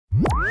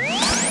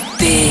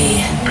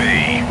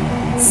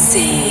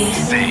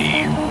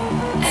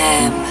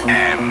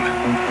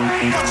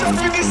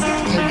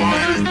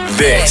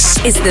This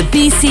is the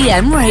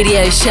BCM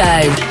Radio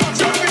Show.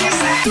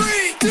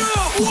 3, 2,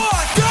 1,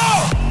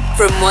 go!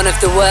 From one of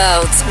the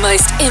world's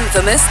most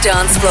infamous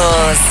dance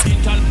floors.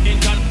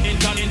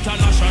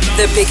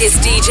 The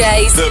biggest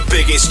DJs. The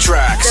biggest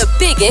tracks. The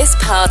biggest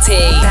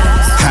party.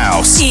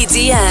 House.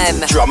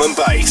 EDM. Drum and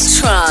bass.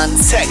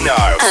 Trance. Techno.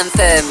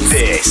 Anthems.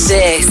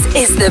 This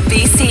is the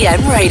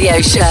BCM Radio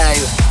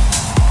Show.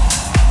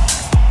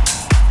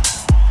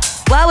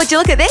 Well, would you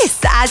look at this,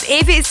 as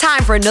if it's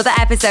time for another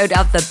episode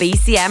of the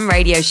BCM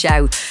Radio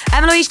Show.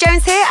 Emma Louise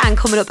Jones here, and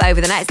coming up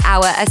over the next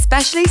hour, a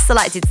specially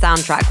selected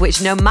soundtrack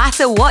which, no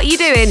matter what you're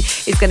doing,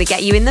 is going to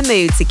get you in the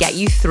mood to get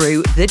you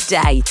through the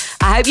day.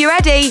 I hope you're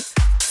ready.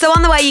 So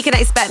on the way, you can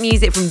expect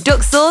music from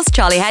Duck Sauce,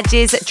 Charlie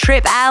Hedges,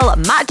 Trip L,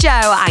 Matt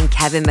Joe and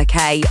Kevin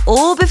McKay,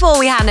 all before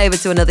we hand over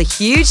to another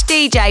huge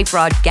DJ for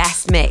our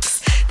guest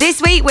mix.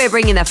 This week, we're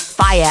bringing the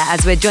fire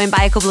as we're joined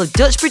by a couple of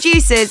Dutch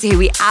producers who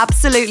we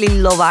absolutely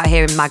love out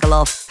here in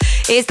Magaluf.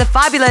 It's the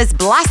fabulous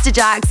Blaster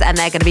Jacks, and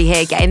they're going to be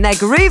here getting their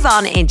groove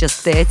on in just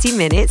 30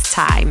 minutes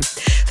time.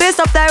 First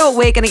off though,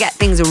 we're going to get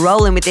things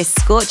rolling with this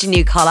scorching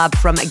new collab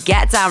from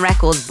Get Down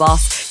Records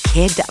boss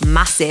Kid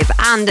Massive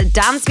and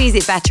dance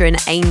music veteran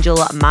Angel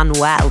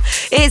Manuel.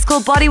 It's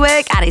called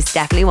Bodywork, and it's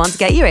definitely one to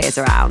get your ears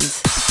around.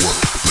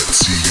 Work, let's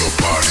see your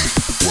body.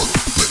 Work,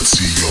 let's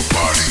see your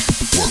body.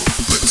 Work,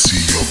 let's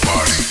see your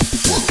body.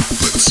 Work,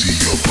 let's see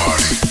your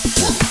body.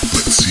 Work,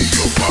 let's see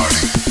your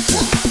body.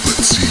 Work,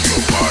 let's see your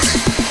body.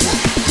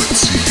 Work,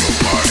 let's see your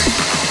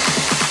body.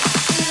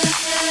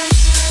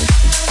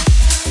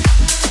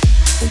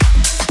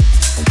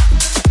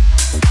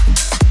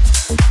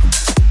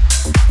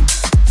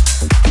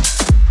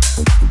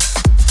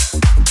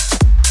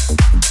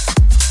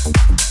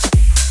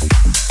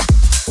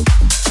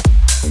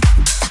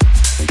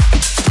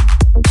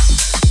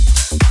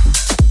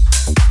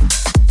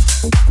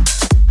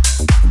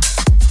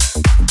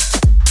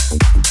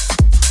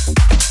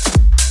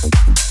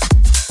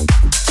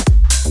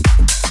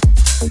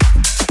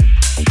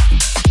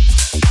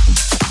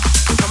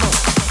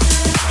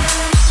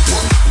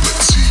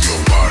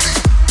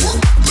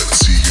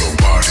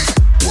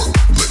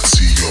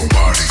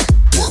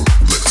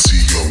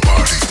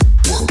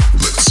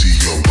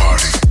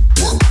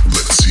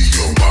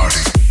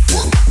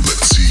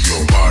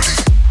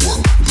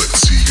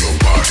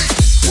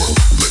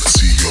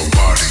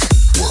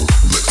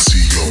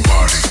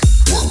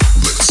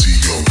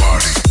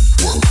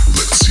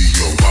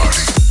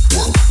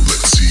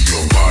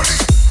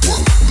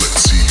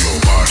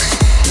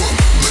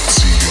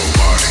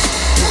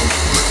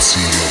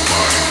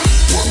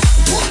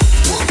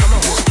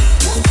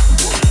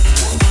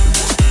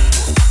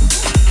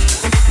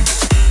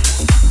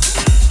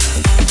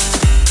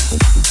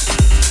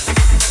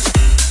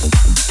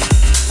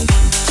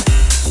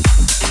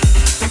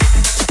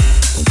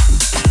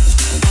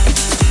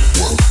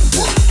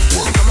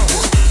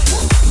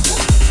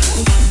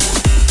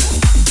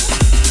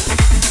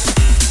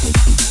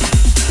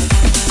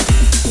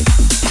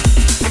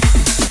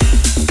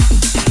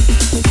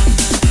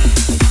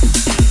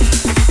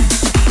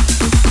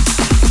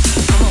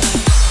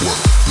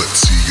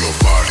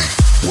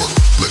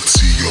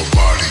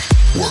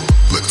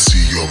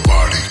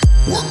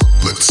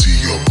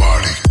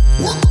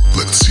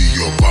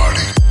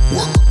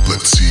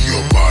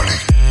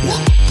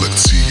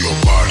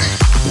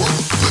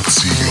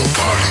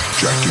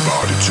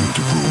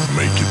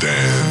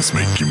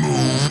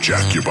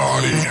 Jack your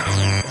body.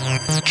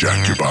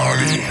 Jack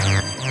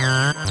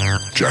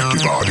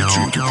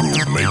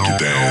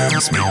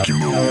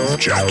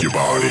your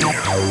body.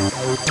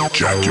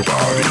 Jack your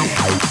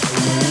body.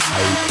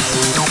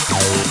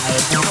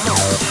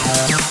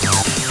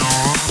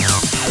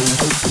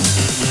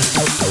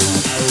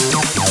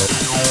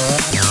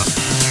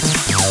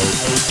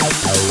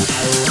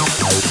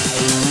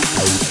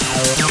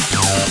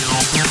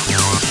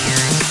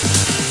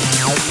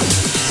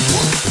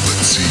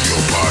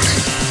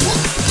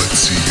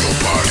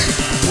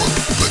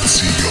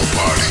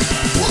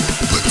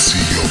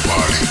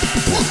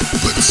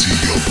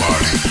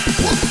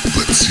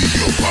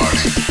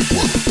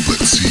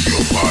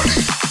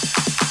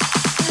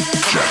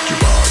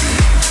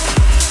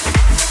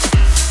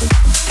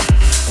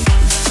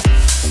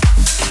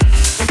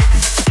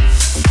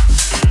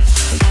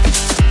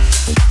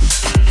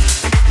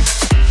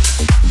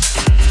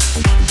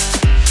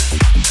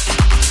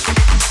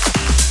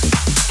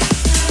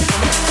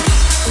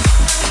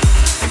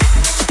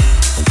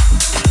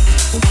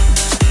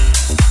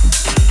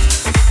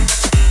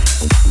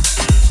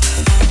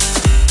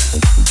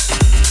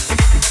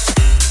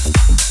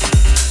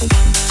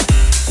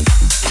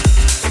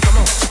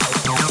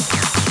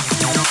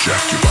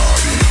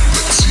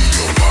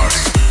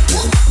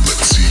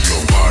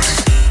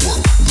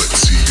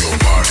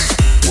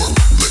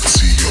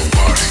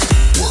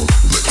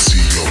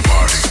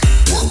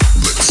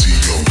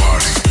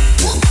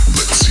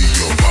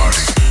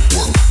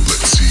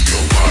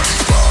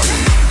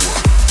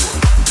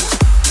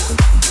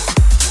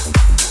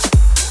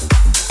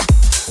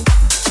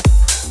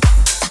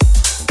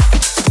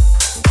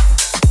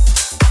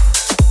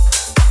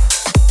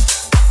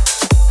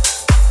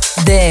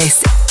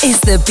 is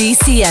the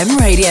BCM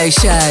Radio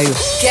Show.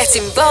 Get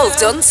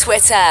involved on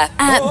Twitter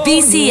at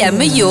BCM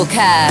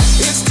Mallorca.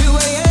 It's 2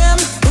 a.m.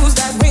 Who's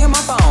that ringing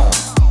my phone?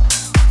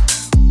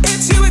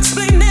 It's you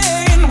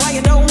explaining why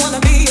you don't wanna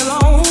be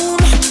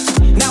alone.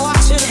 Now I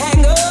should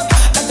hang up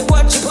after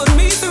what you put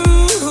me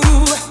through.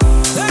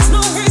 There's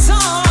no reason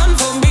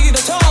for me to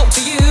talk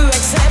to you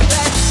except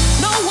that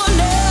no one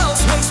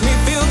else makes me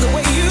feel the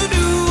way you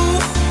do.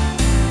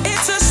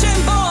 It's a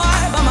shame, boy,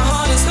 but my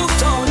heart is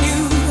hooked on you.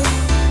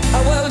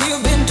 Well,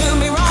 you've been doing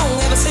me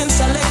wrong ever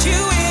since I let you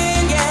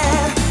in,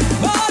 yeah.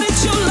 But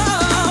it's your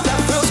love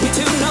that thrills me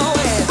to know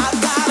it. I've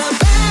got a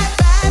bad,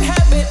 bad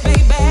habit,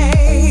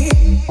 baby.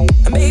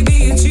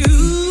 Maybe it's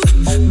you,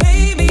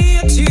 baby,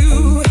 it's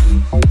you.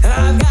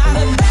 I've got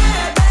a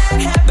bad,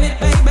 bad habit,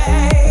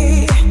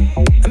 baby.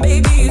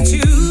 Maybe it's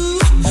you,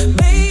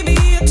 baby,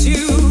 it's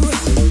you.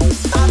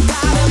 I've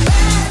got a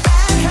bad,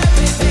 bad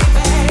habit,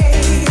 baby.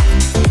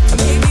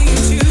 Maybe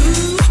it's you,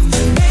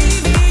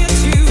 baby,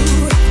 it's you.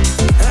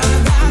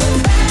 I've got a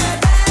bad,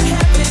 bad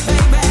habit,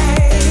 baby.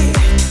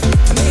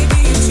 Maybe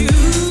it's you,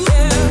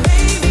 yeah,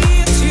 baby,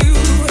 it's you.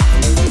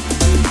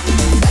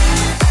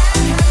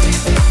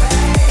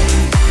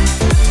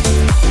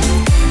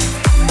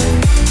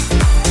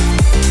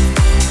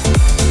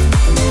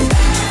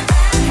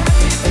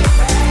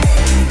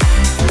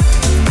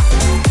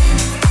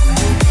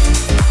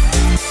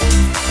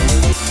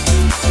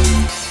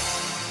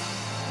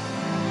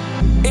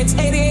 It's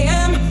 8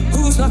 a.m.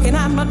 Who's knocking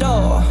at my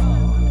door?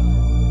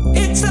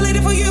 It's a lady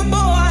for you,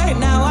 boy.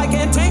 Now I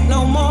can't take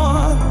no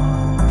more.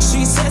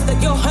 She says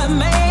that you're her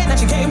man, that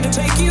she came to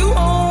take you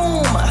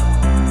home.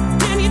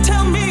 Can you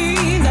tell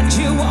me that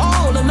you were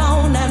all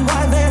alone and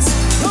why there's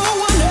no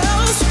one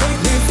else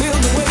make me feel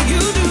the way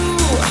you do?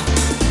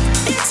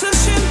 It's a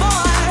shame,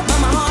 boy, but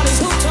my heart is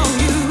hooked on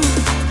you.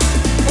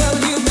 Well,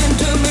 you've been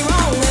doing me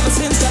wrong ever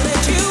since I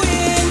let you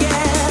in,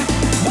 yeah.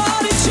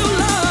 But it's your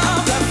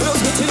love that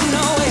thrills me to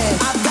know it.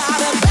 I've got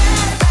a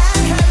bad,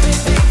 bad habit,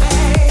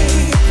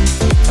 baby.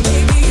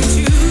 Maybe it's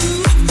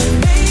you,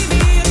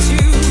 baby, it's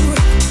you.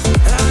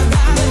 I've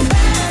got a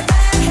bad,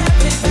 bad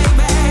habit,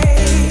 baby.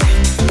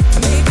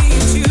 Maybe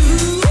it's you,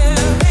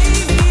 yeah,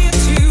 baby,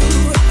 it's you.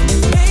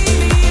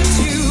 Baby, it's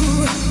you.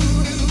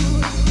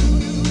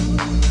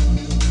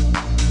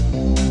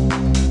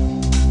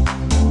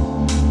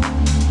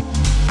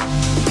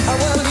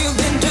 Well, you've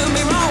been doing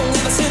me wrong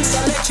ever since I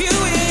let you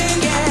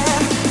in, yeah.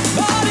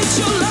 But it's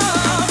your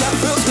love that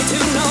thrills me to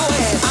know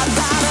it. I've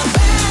got a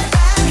bad,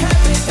 bad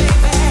habit,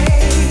 baby.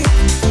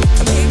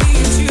 Maybe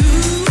it's you,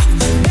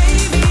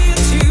 baby,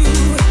 it's you.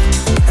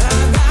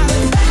 I've got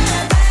a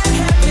bad, bad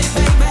habit,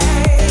 baby.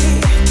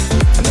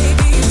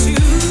 Maybe it's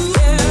you,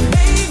 yeah,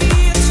 baby,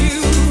 it's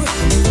you.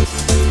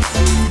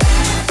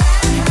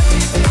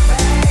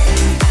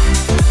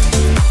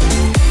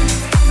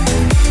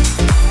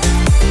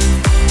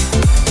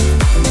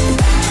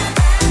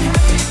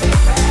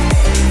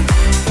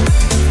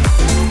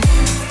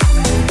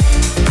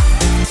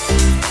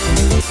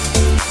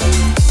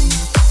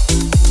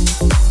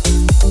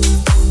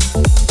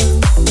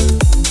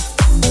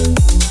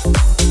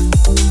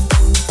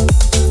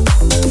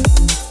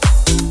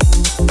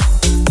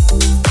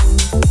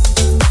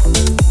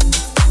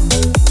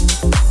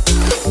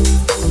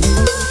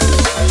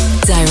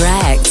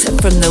 Direct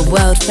from the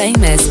world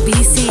famous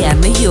BCM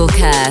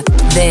Mallorca.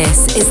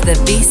 This is the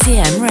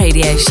BCM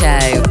Radio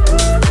Show.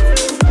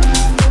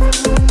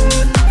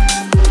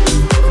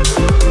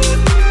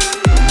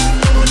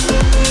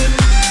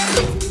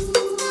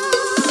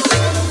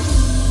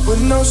 We're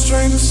no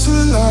strangers to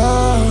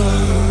love.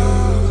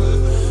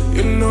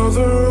 You know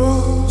the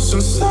rules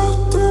and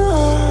so do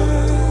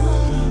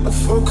I. A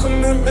full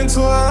commitment to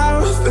what I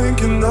was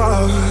thinking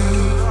of.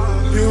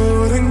 You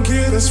wouldn't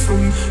get us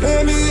from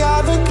any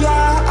other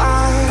guy.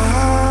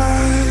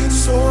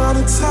 So I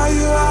wanna tell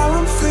you how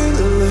I'm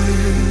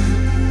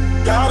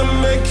feeling. Gotta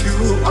make you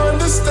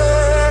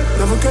understand.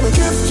 Never gonna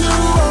give you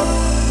up.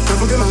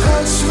 Never gonna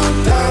let you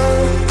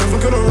down. Never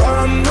gonna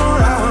run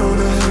around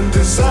and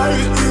desire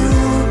you.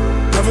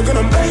 Never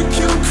gonna make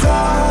you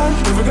cry.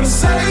 Never gonna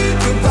say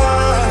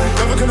goodbye.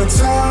 Never gonna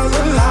tell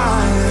a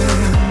lie.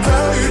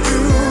 Hurt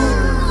you.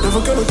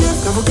 Never gonna give.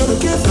 Never gonna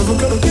give. Never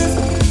gonna give.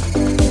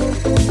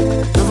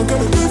 Never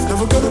gonna give.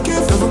 Never gonna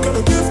give. Never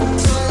gonna give.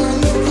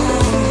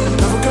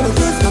 Never gonna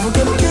give. Never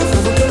gonna give.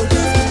 Never gonna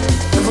give.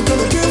 Never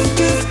gonna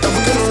give.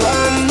 Never gonna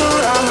run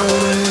around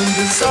and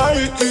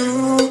desire you.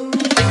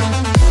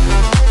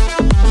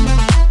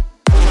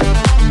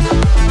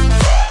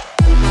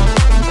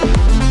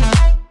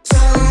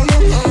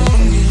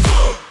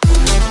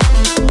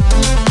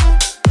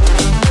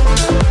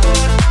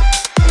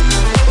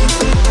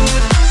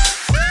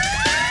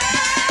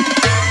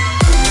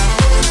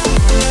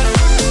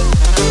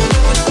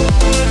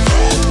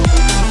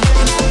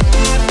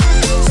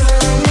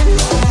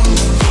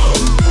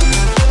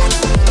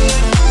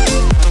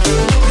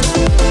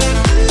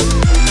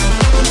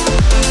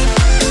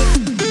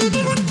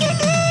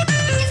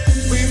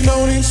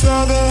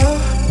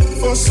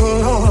 so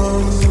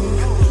long.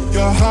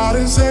 Your heart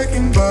is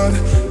aching, but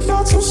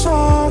not too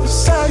sure to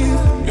say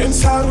it.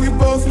 Inside we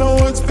both know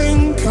what's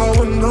been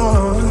going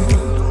on.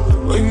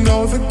 We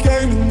know the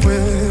game and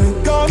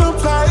we're gonna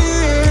play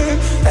it.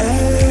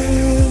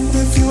 And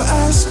if you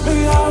ask me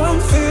how I'm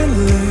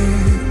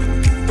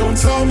feeling, don't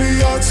tell me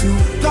you're too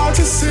blind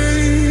to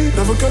see.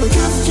 Never gonna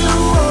give you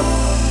up,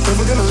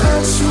 never gonna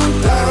let you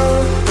down,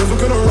 never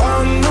gonna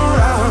run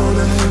around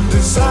and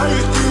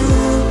desire you.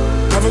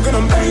 Never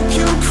gonna make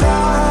you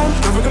cry,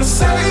 never gonna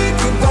say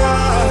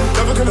goodbye,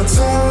 never gonna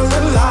tell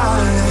a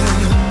lie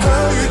and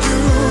hurt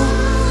you.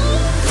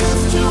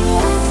 If you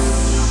want,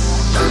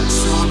 let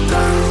you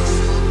down,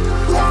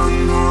 run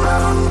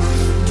around,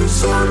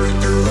 desire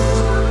you,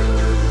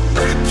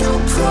 make you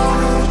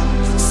cry,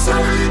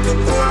 say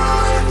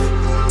goodbye,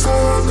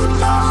 tell a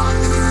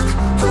lie and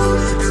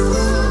hurt you.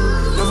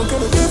 Never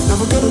gonna give,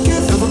 never gonna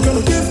give, never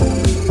gonna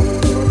give.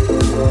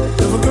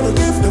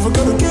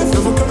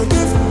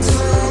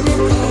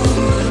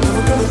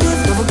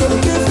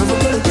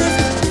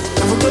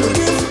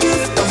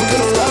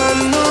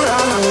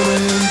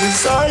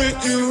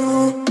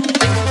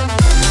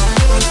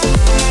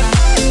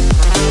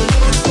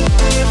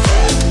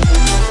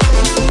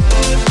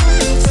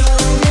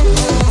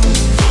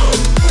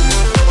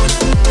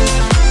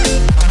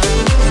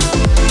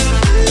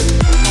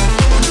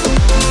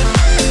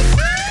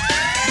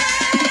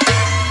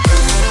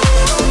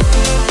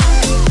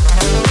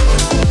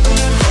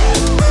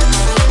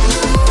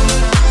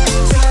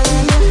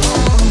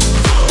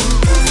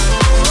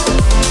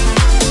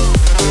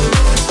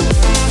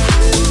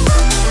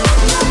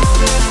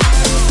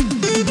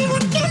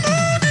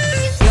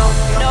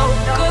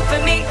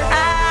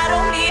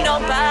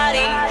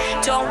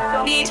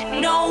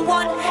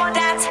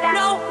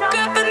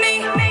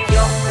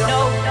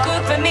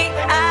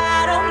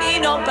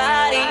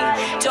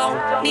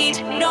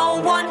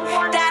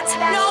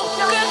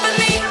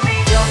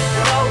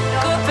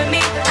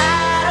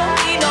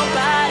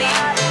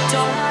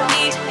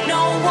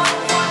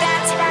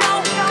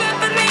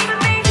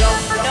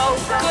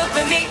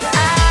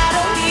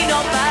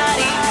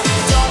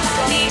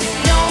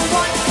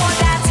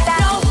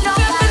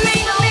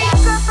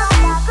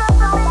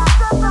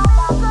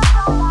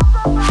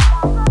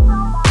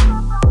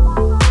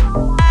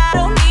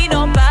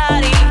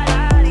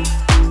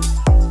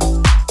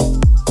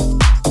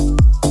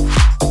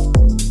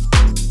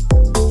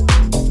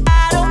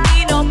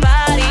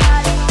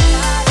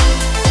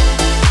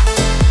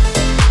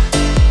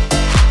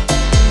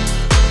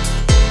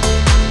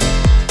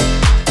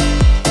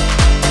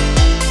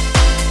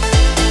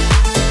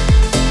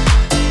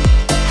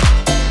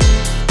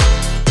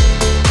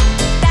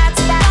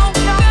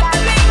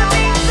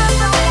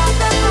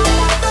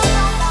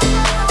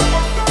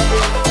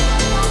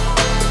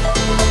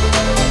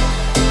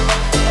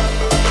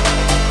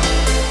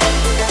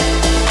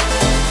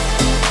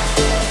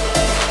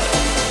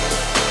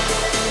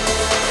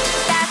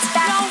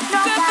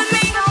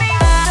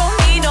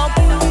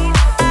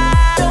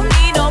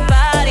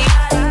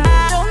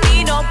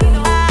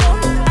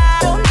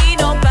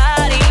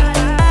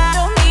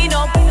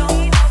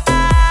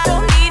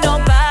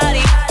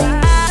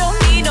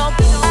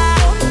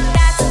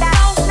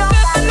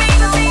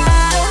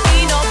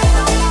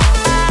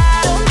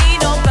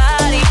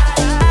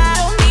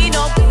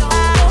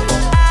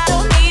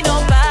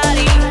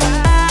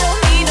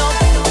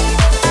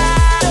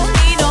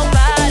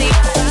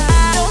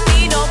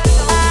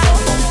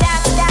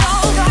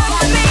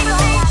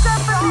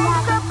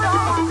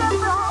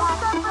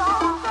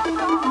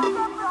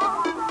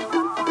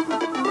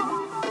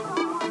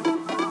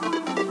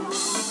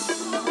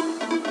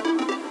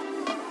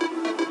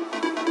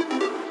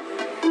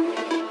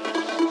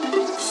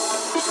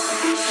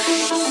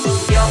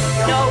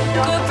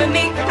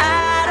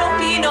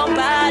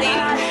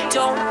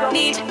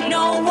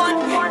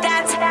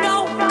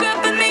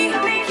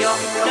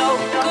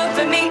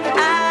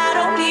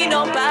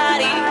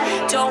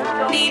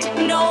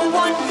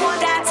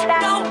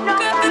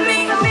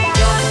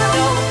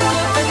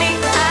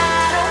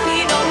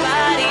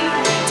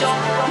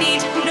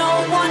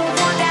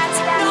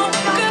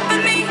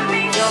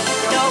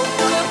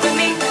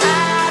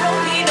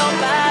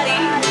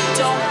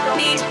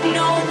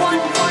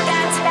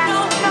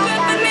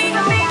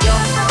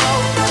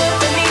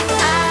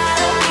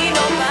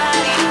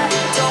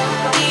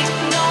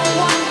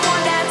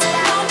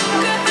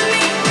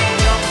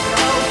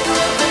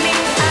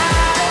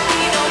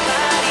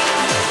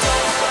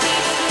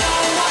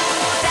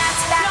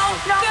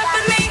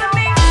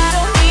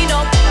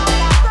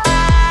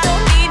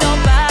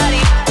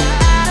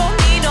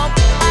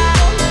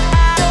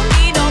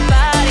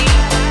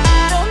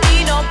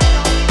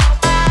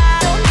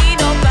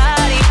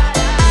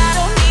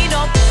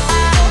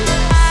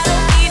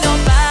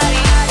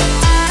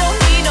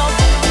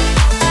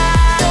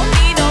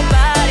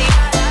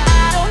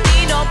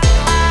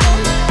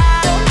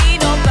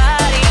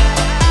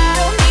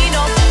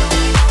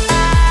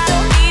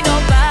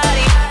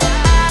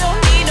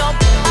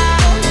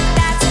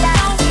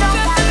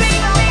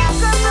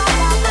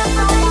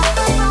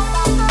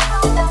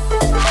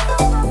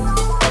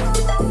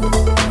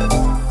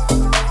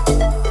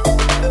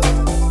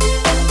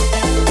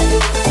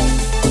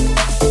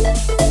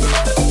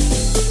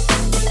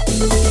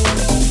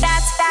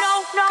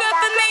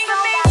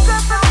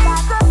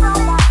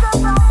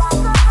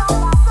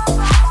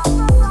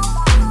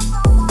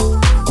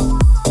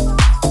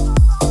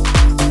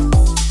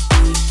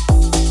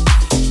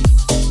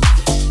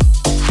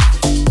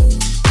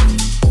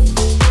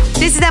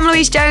 is Emma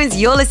Louise Jones.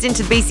 You're listening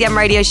to the BCM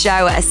Radio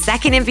Show. A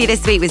second in for you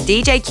this week was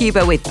DJ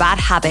Cuba with Bad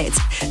Habit.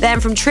 Then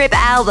from Trip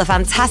L, the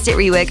fantastic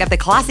rework of the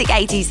classic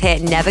 80s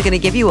hit Never Gonna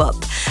Give You Up.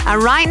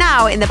 And right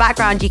now, in the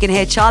background, you can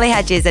hear Charlie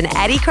Hedges and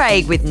Eddie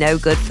Craig with No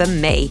Good For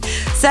Me.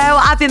 So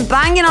I've been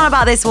banging on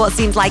about this for what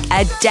seems like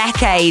a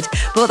decade,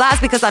 but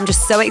that's because I'm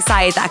just so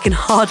excited that I can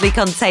hardly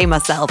contain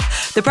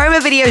myself. The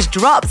promo video's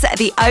dropped,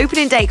 the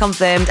opening date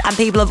confirmed, and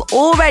people have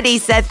already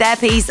said their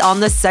piece on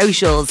the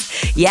socials.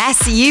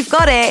 Yes, you've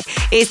got it.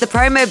 It's the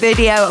promo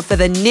video for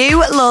the new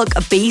look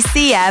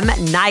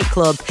BCM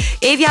nightclub.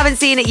 If you haven't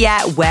seen it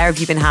yet, where have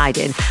you been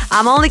hiding?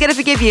 I'm only going to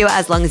forgive you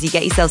as long as you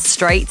get yourself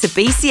straight to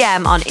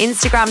BCM on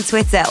Instagram,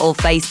 Twitter or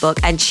Facebook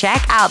and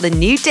check out the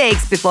new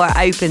digs before it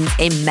opens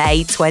in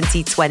May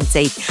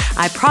 2020.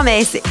 I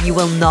promise you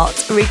will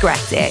not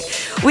regret it.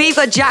 We've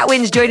got Jack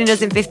Wins joining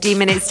us in 15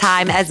 minutes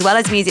time, as well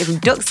as music from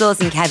Duck Sauce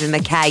and Kevin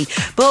McKay.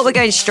 But we're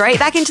going straight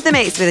back into the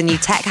mix with a new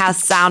tech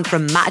house sound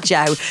from Matt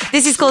Joe.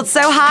 This is called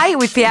So High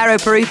with Piero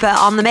Pirupa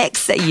on the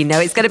mix. You know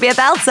it's going to be a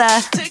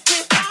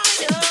belter.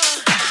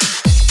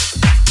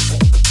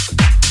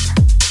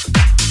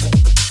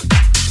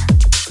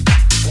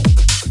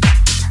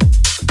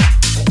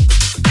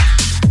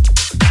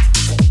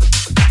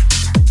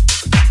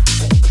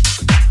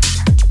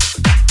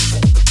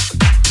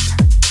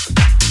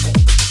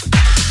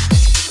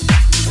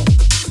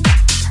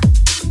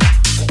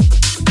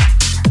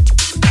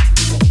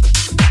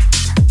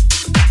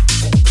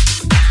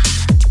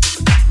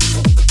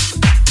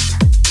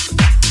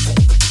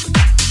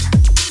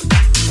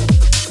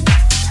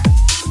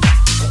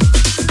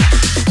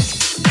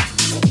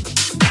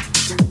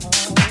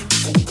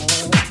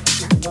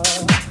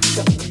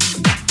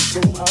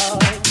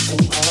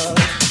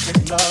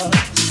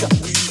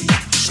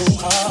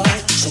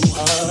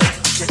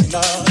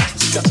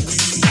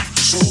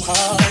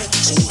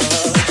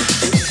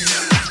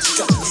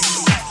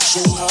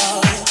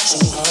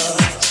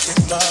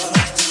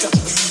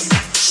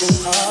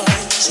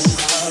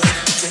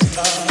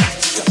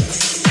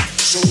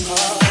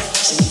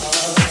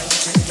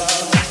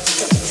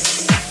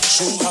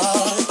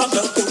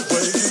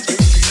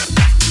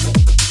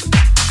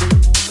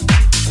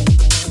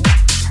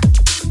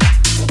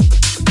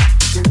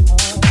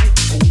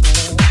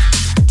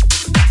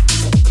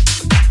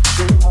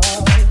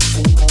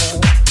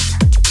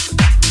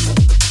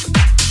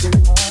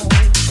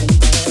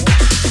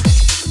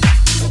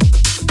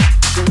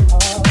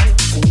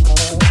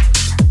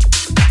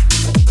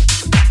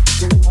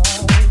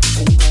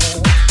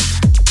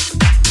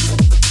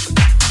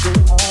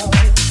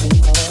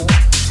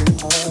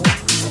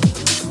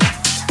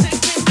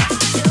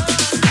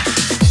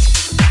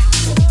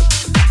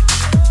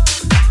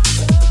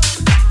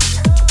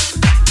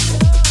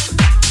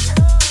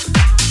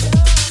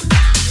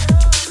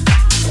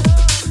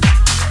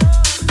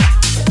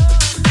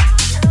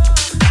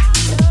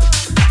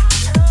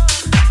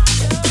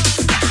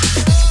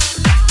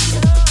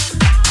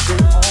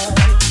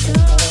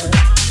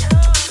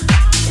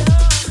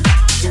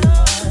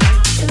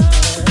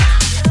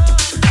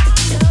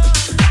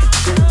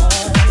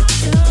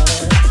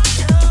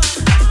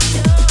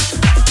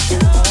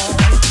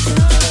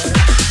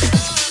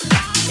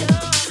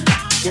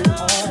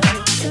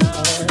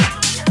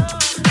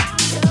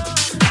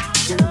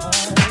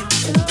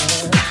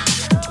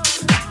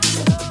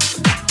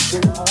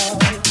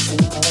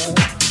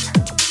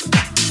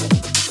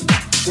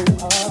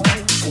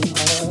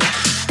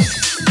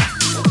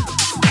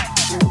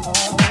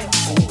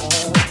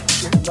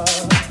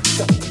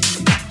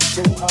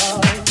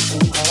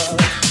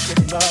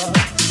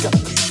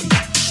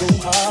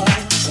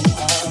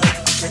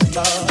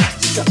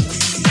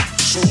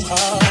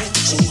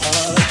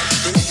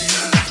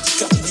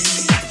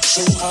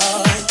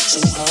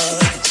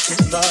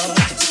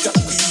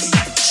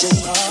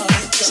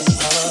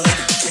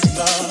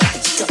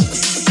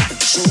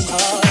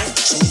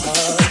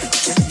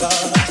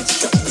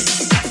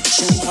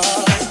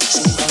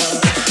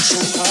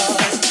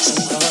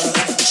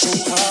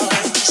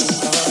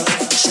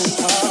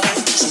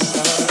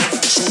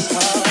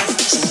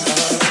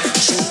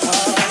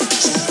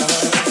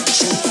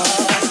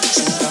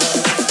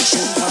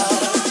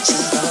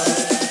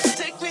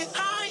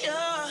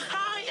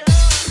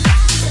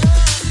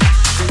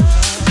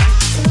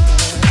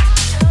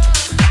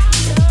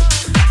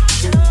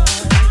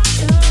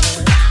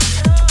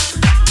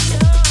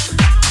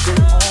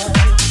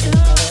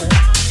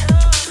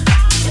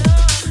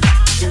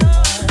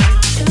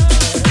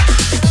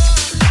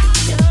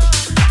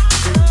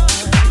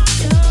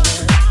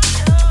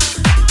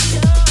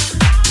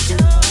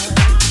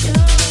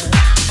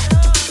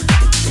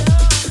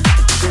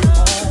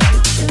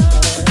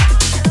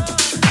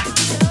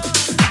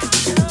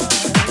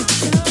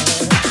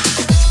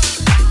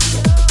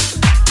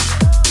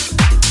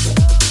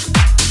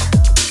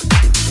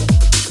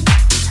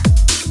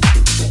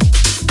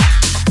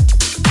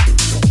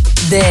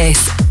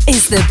 This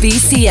is the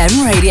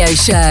BCM Radio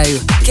Show.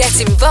 Get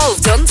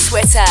involved on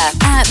Twitter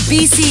at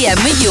BCM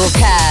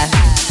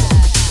Mallorca.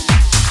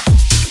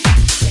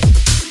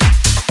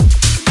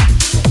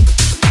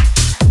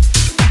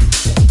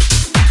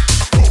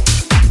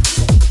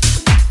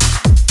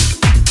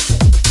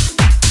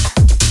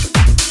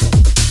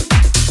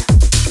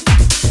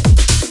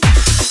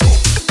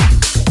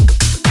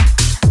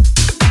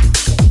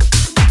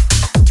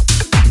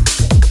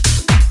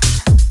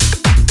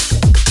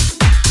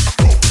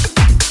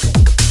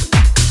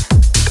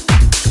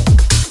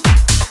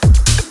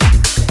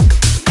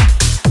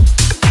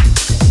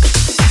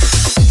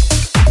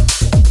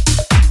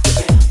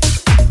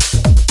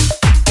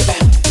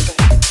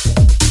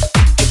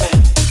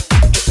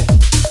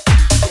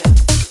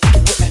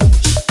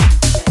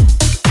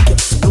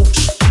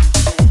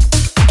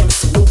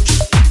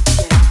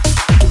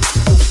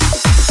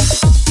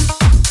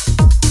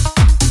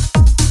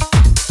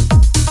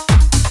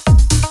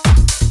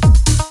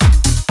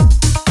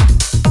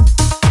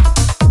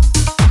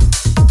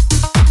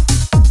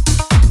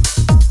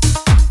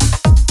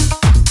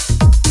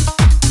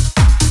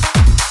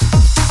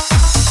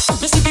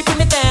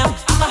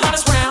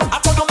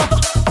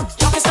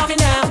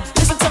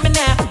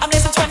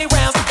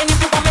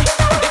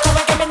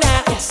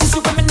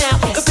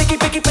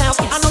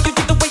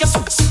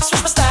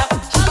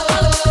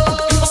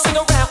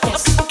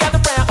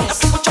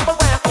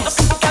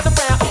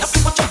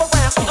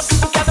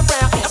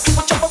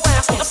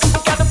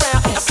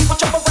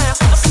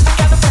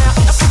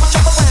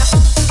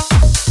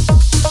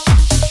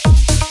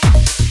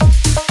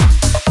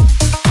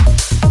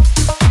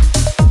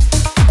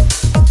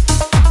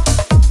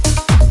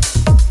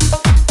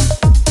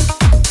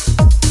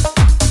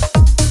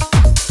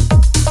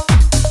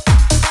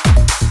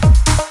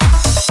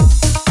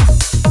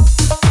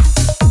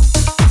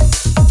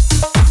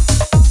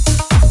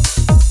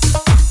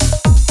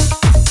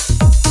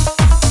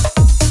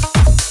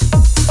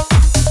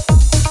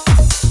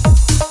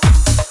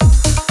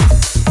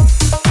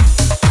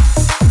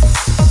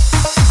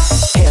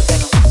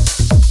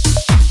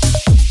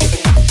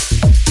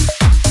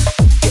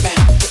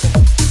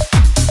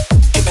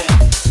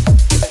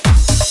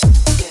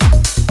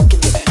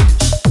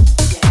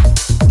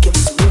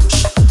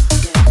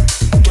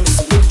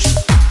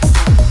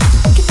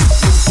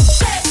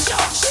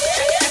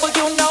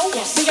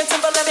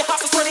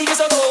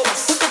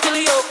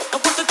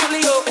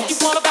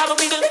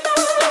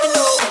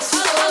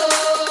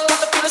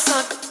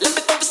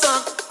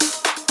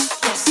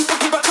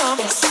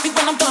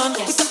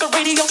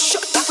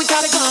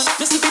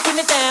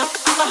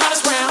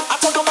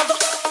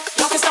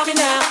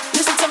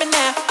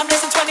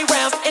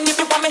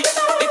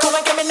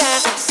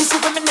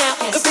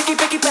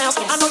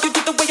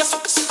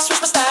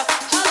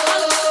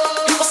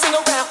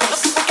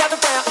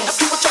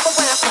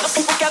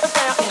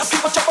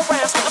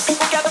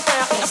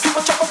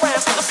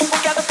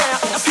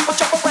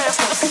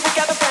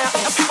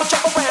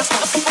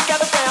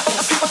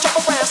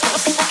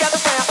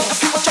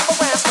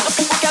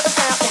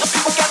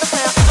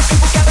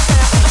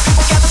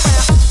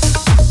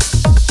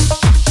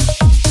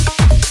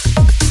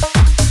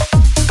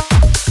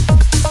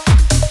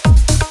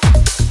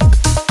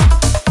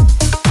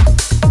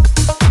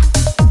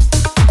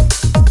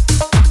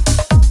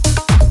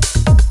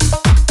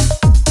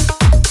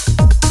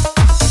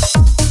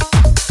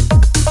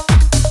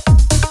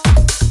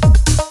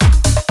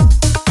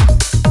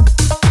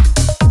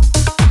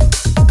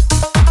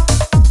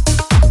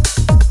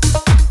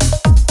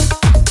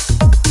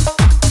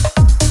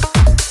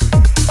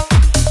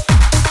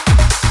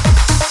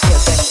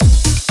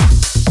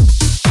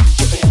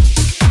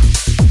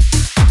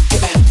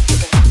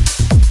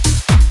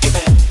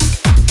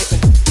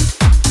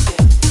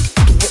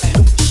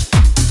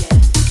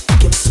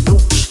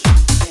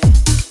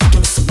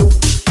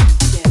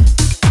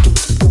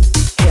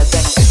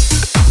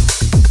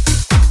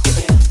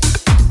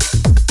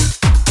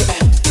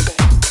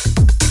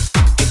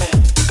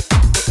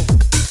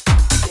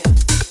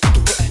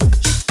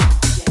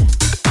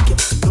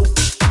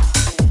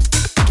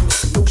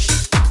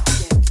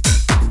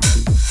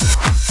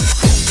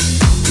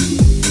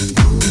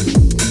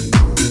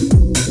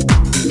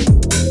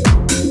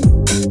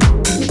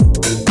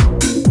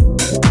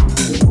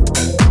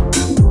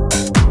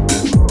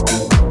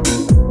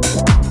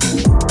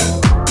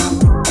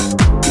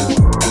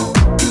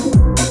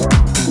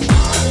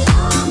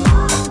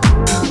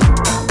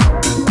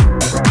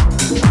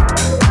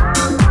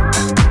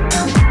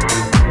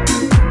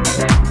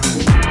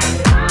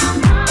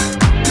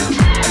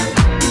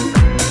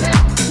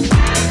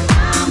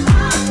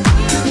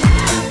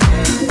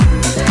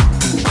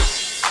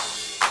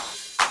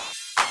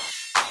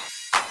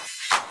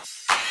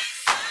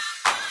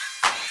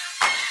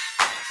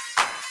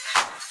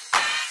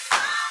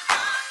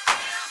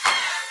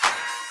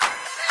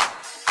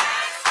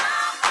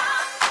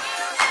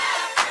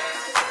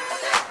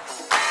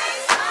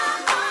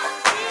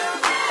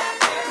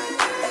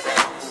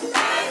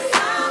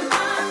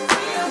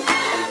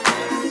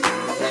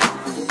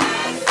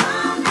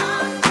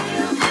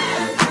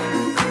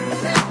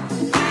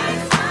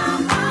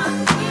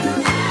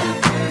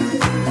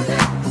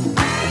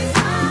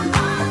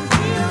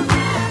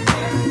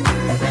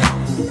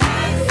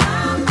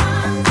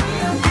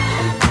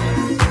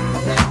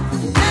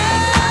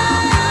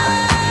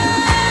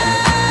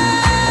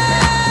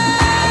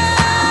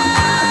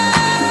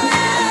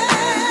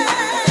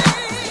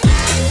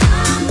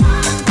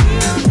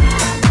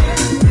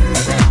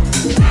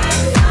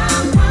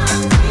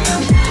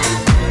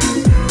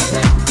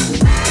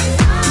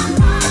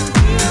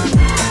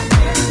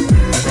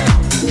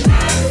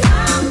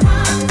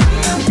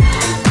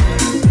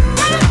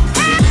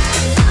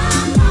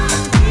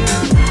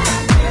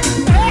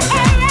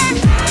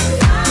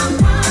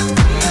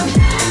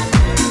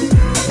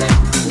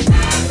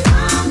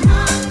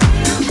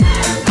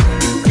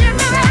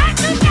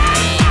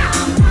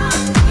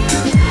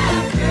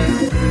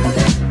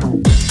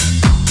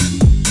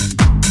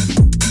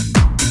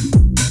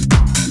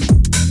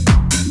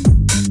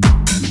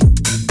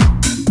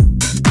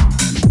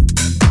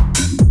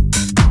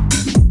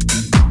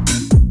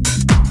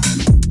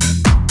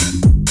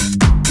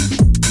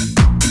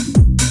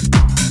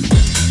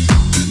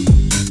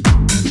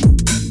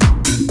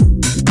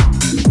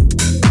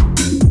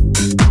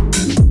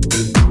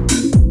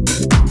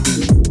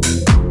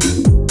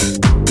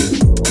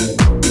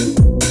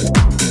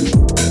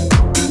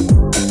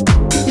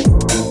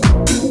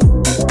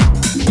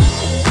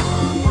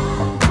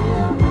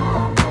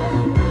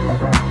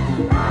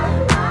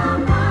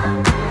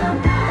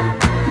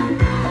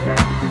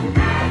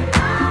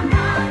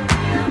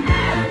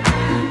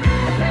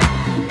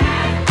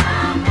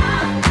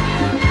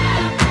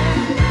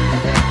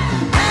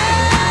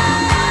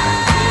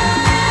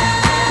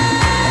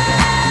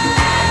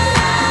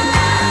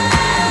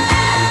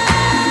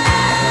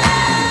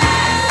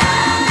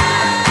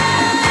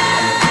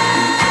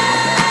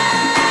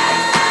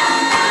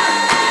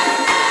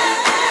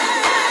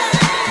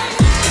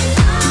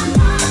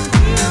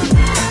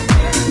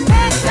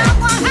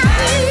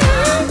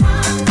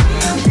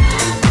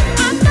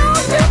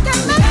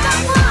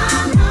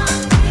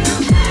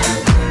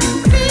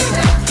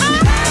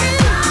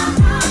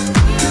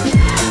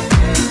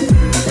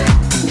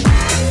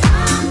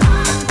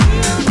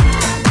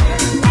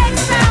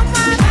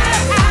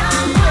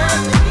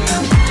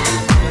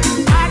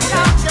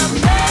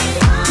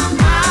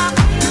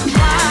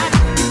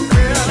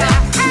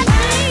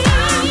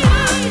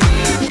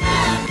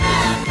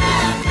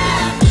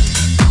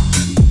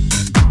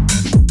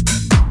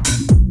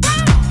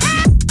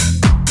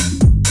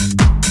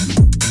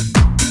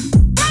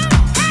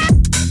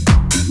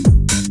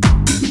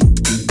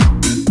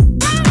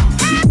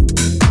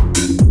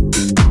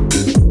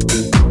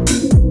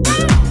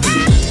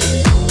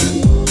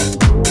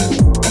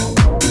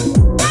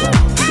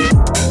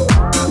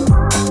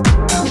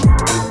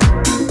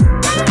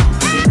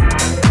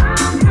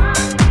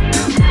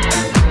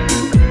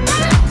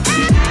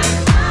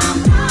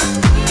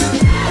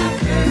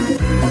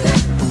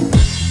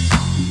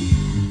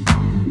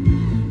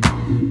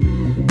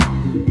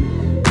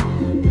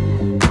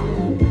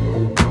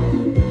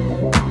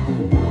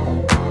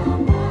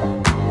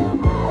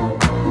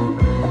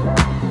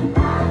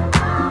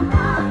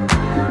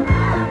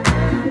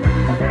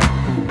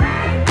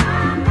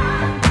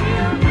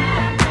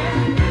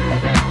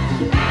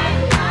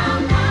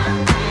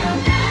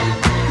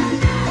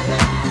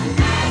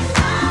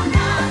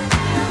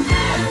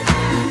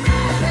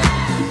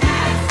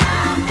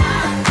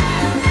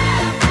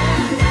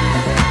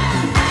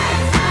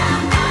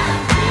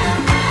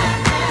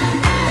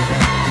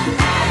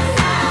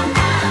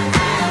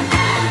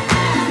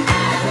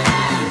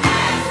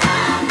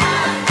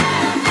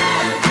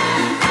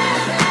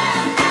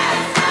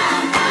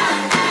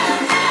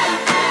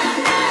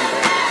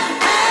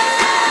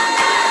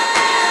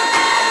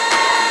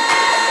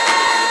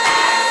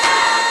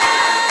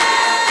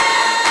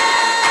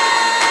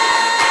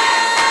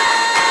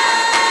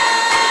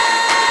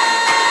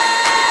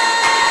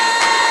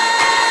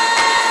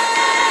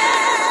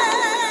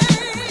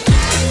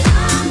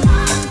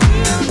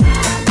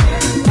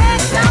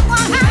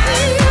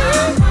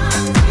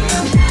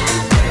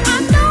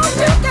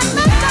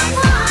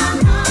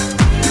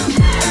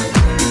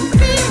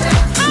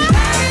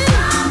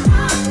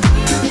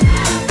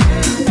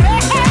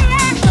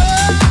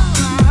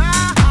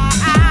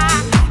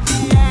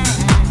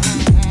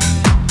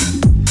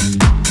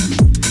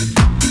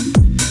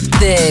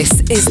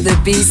 is the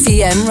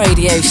BCM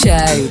Radio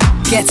Show.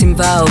 Get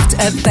involved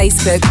at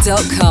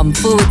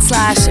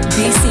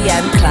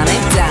facebook.com/BCM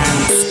Planet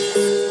Dance.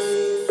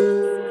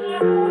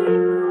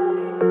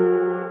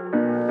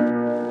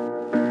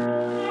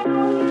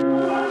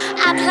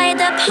 I played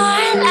the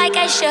part like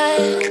I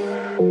should.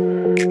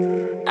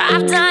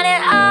 I've done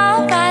it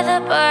all by the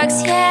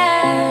books,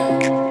 yeah.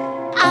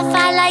 I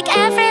fight like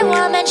every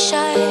woman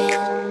should.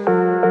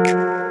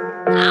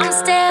 I'm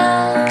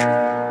still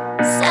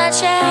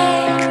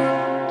searching.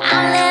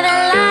 I'm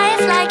living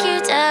life like you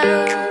do.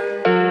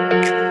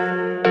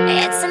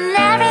 It's in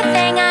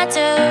everything I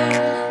do.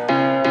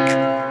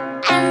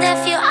 And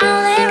if you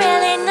only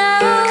really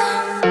knew,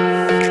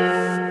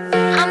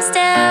 I'm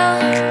still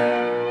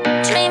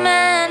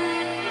dreaming.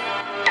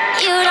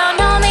 You don't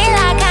know me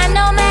like I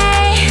know me.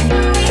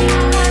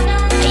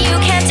 You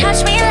can't touch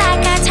me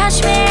like I touch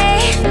me.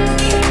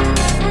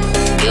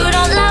 You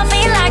don't love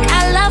me like I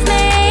love me.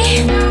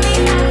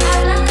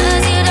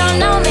 'Cause you don't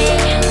know me.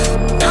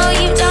 No,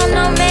 you don't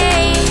know me.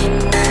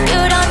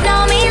 You don't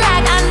know me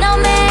like I know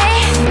me.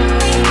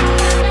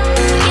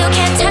 You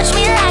can't touch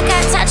me like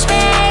I touch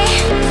me.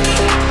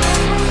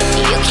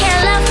 You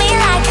can't love me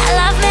like I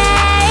love me.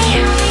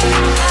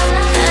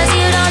 'Cause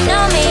you don't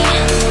know me.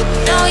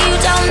 No, you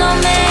don't know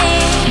me.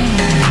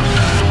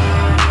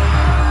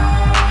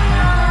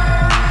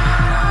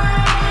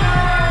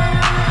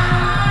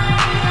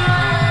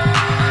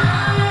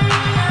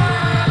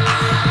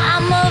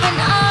 I'm moving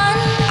on.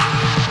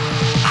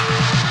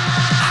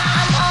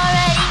 I'm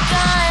already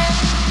gone.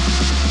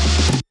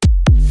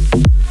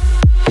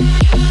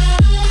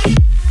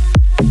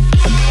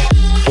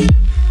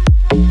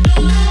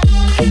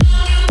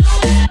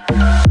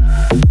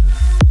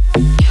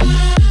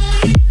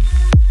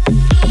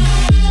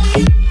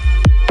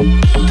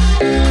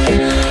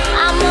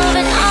 I'm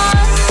moving on.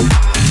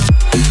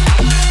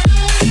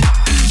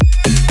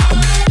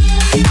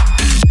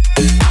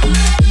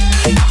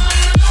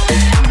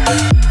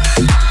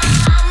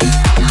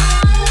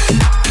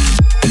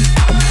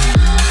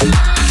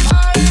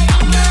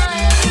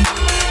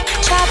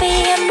 Try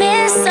being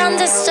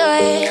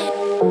misunderstood.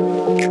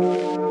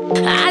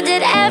 I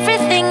did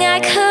everything I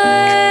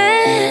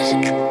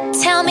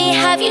could. Tell me,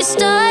 have you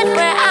stood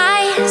where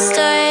I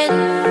stood?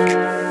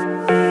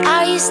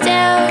 Are you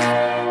still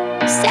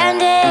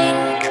standing?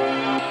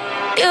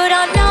 You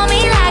don't know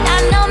me like I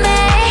know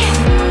me.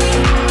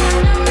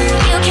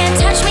 You can't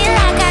touch me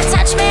like I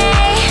touch me.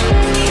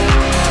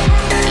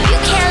 You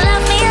can't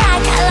love me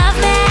like I love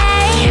me.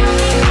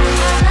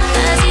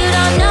 'Cause you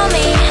don't know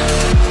me.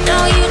 No,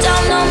 you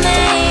don't know me.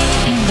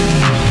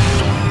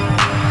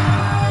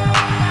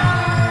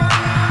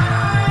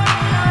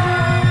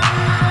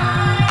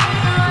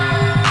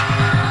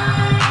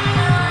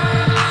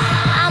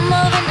 I'm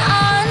moving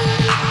on.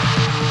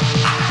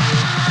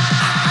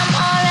 I'm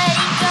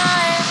already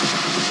gone.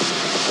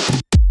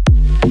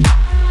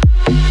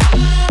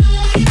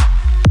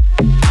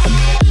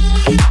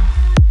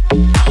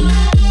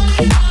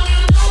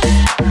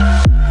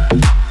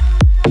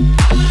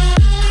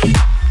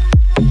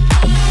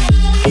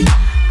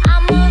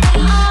 I'm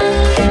moving on.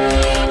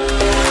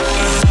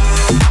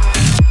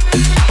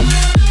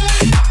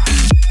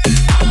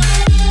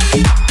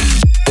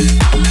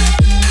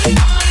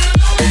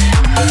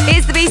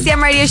 It's the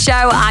BCM Radio Show.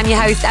 I'm your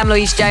host, Emma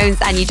Louise Jones,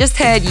 and you just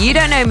heard You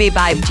Don't Know Me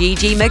by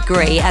Gigi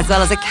McGree, as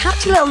well as a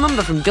catchy little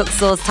number from Duck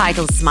Sauce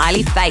titled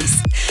Smiley Face.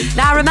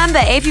 Now remember,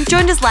 if you've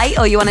joined us late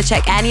or you want to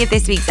check any of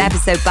this week's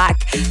episode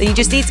back, then you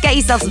just need to get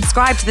yourself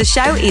subscribed to the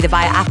show either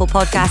via Apple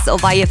Podcasts or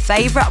via your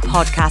favourite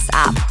podcast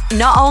app.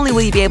 Not only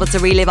will you be able to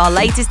relive our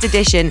latest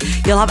edition,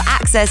 you'll have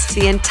access to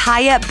the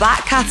entire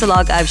back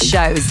catalogue of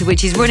shows,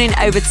 which is running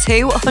over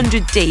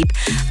 200 deep.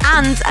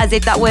 And as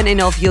if that weren't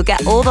enough, you'll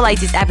get all the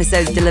latest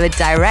episodes delivered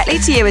directly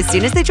to you as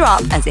soon as they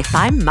drop, as if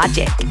by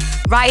magic.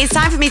 Right, it's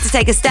time for me to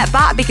take a step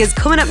back because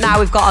coming up now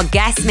we've got our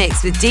guest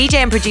mix with DJ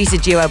and producer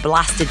duo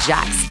Blaster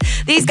Jacks.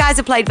 These guys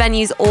have played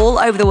venues all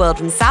over the world,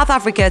 from South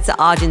Africa to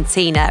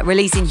Argentina,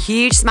 releasing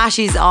huge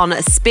smashes on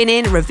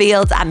Spinning,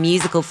 Revealed and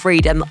Musical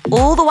Freedom,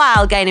 all the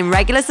while gaining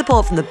regular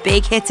support from the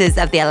big hitters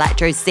of the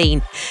electro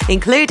scene,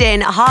 including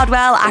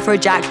Hardwell,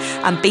 Afrojack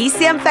and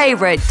BCM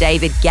favourite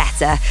David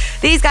Guetta.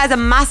 These guys are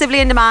massively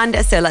in demand,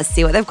 so let's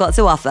see what they've got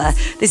to offer.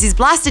 This is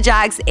Blaster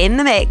Jacks in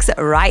the mix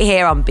right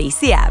here on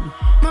BCM.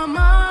 My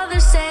mother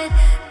said,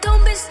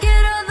 don't be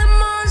scared of the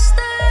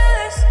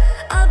monsters.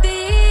 I'll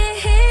be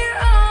here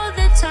all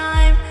the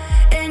time.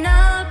 And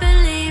I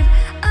believe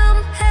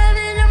I'm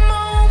having a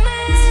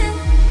moment,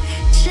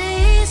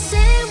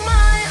 chasing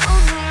my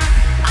own heart.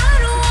 I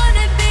don't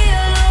wanna be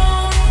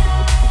alone.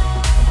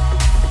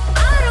 I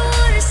don't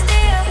wanna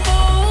stay at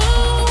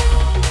home.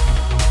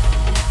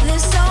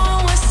 This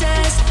song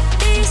says,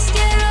 be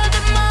scared of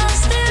the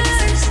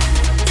monsters.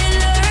 They're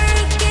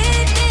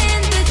lurking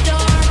in the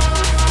dark.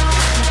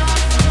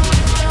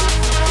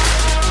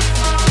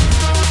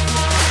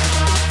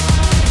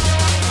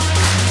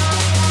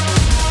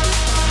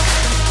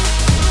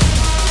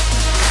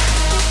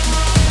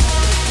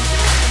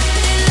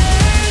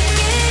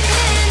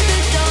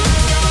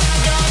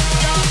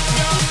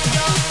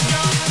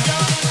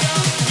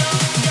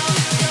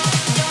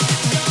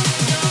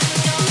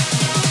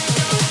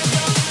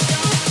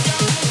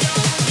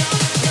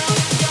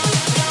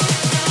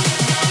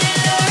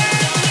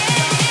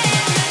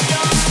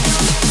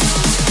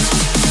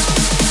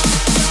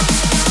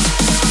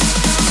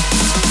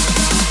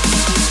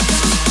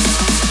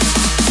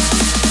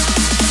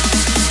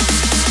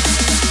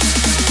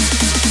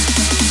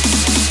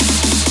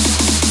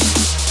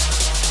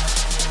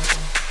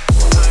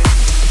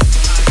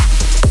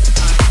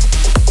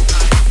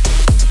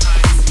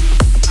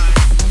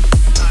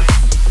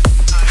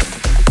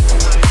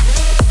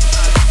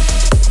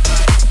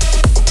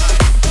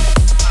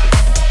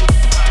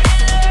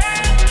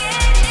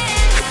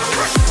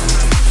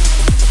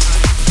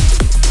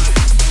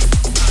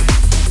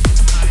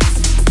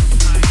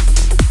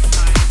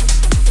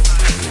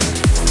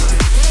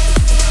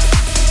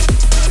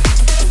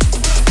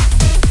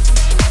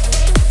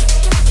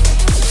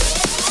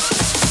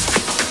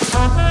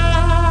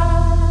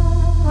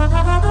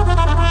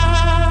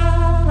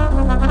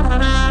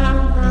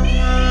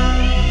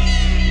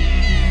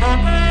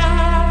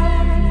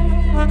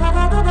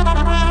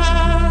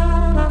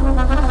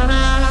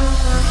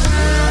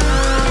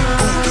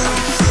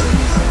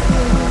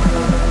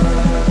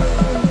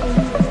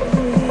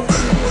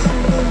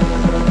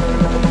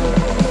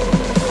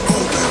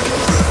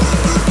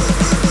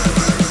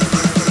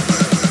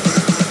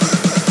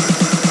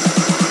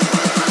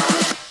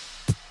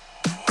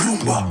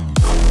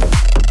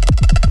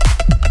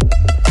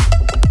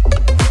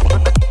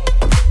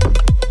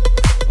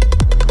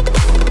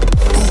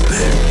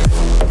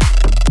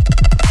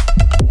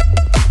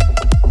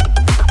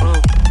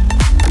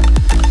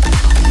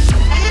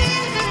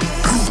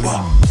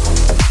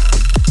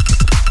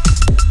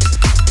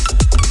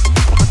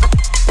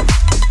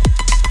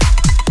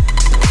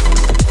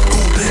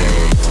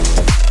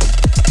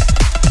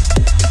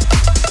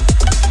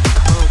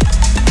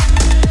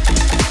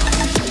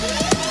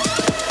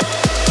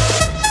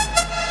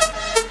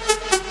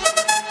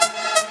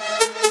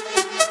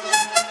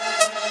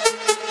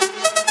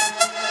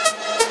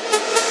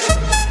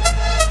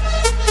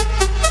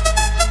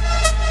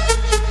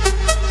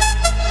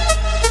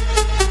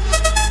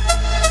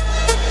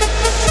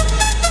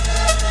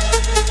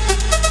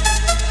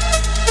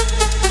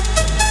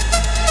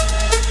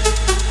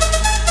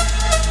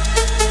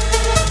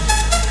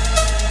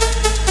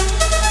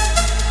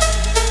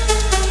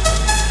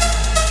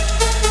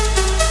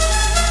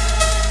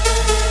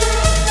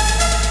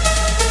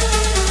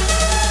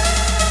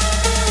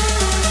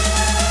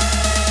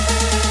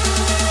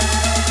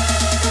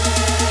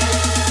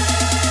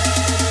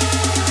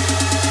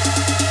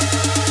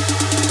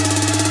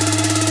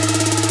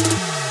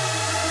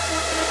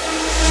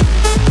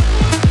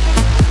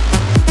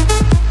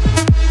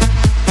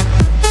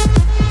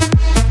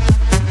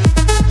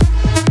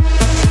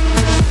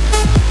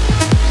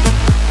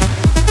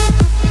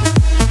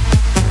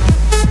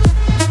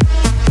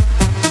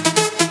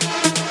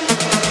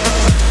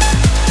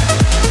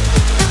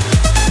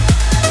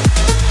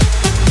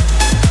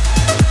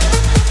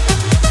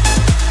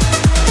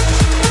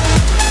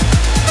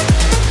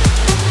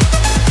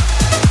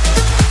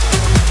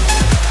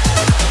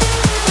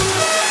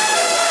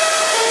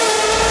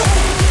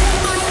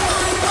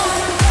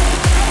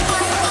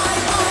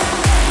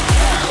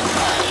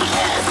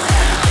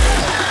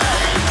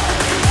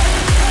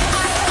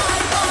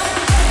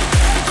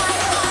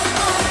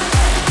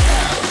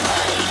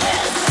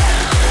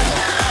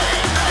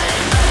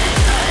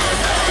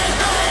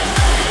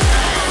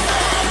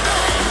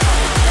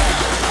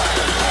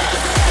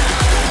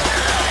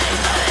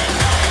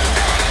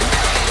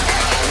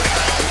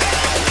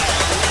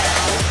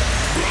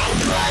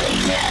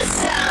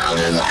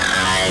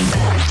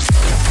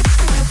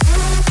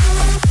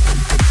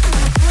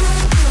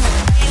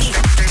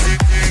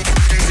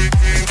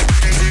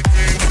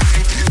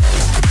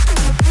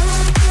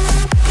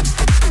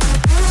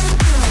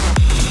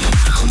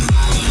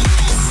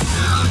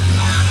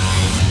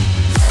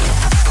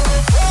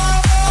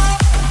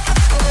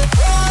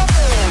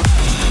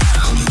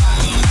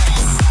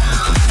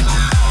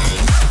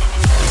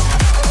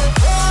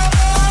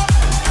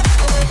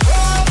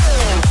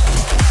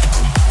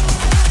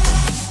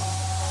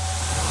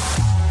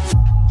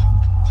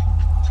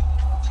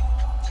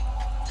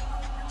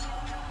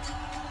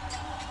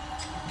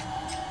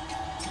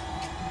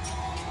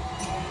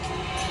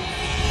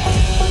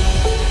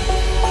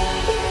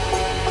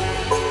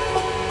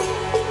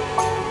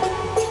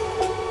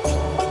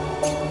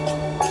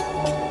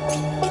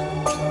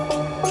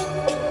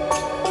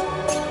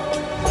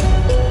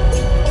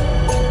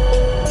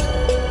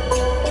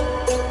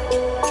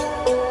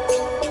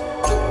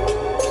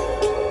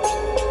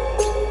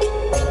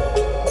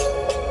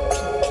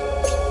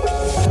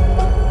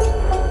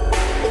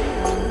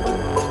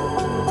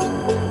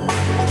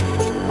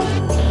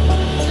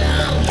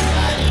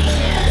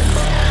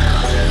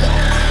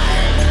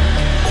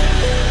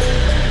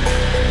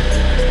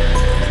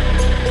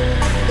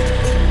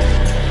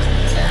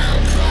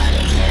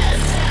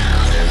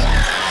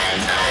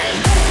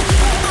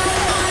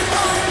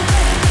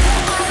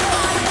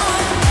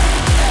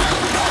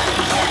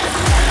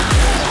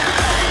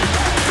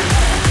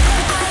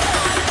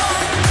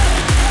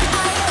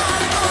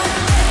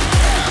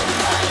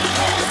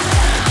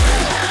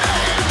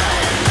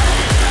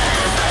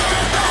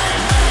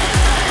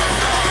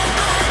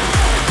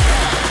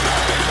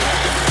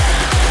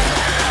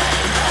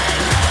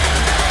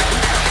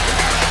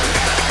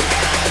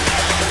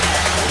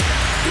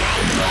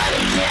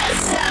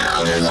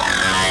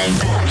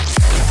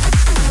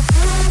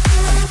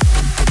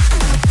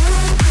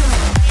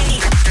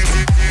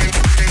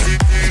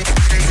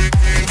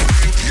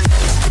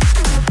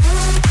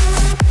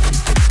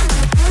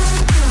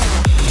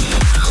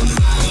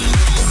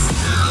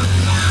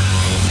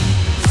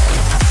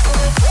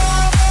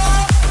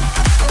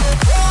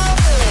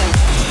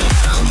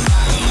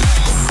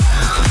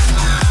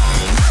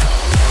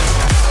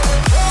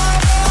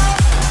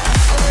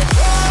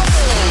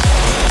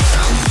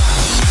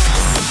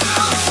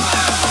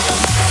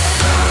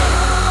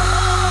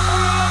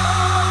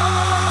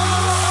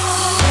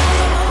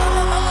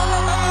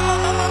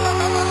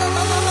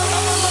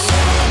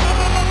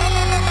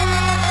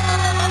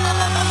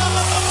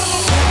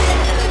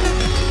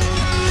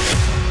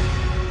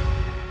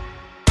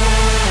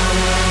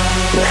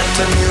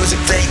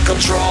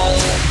 control.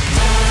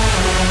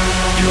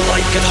 You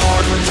like it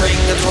hard, we bring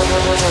it home.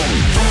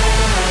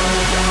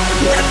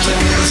 Let the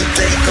music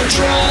take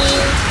control.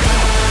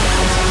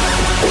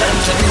 Let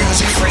the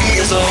music free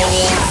us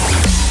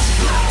all.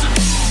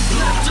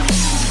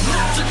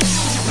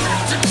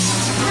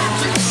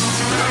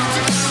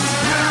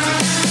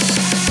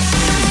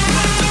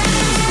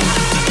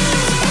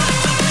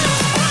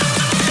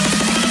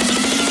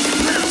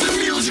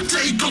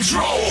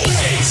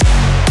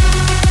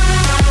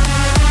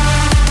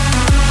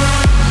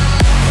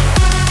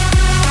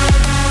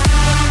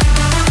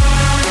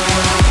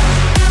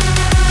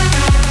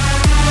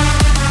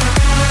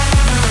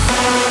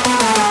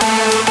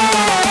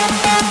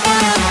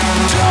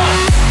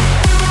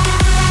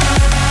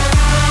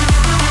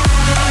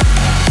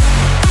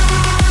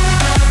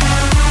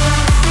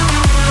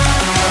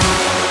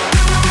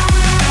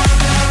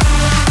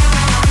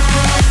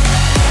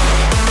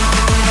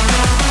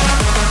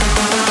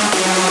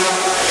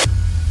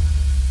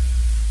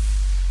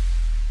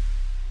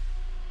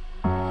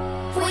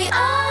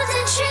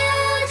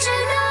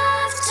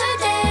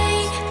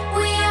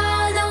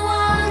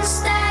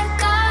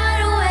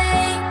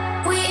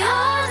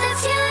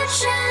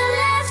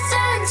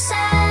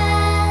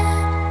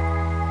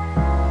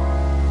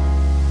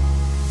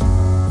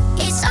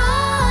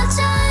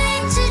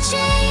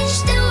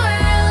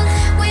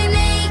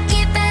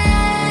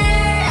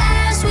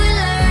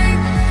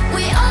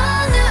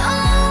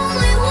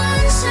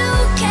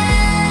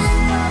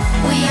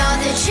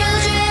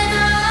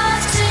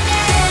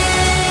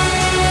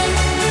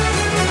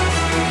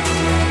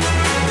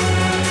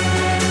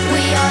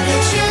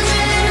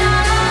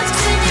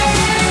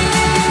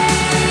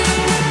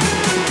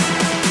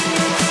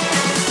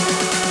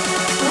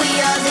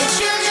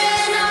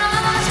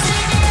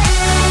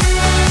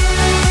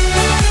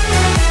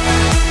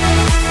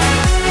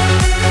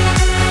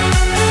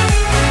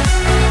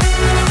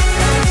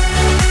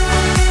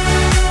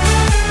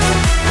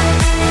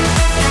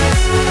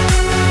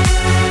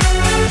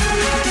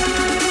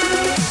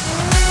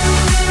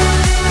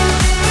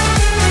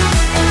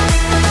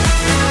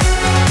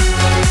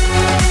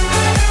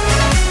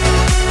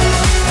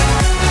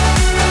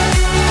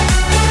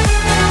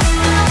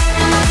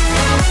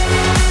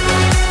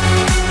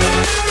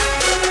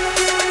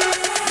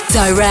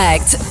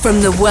 Direct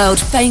from the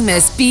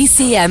world-famous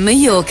BCM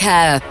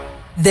Mallorca,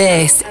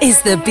 this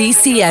is the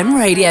BCM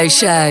Radio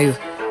Show.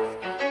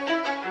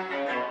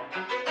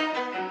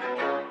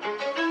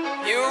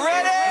 You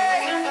ready?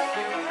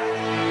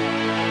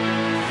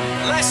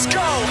 Let's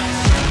go.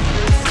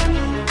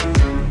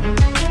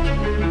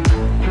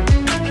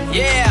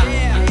 Yeah.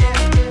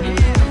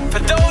 For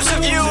those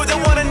of you that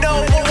want to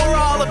know what we're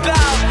all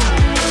about,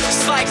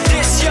 it's like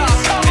this, y'all.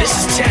 This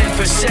is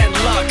 10%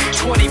 luck,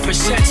 20%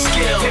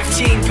 skill,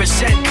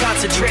 15%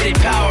 concentrated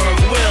power of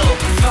will,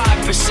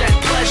 5%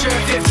 pleasure,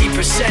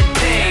 50%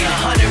 pain,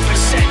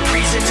 100%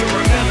 reason to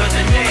remember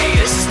the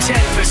name. This is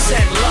 10%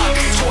 luck,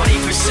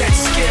 20%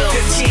 skill,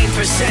 15%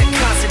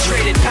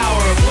 concentrated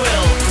power of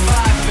will,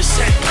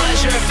 5%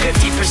 pleasure,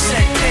 50%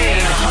 pain,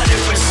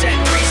 100%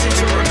 reason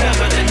to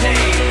remember the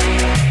name.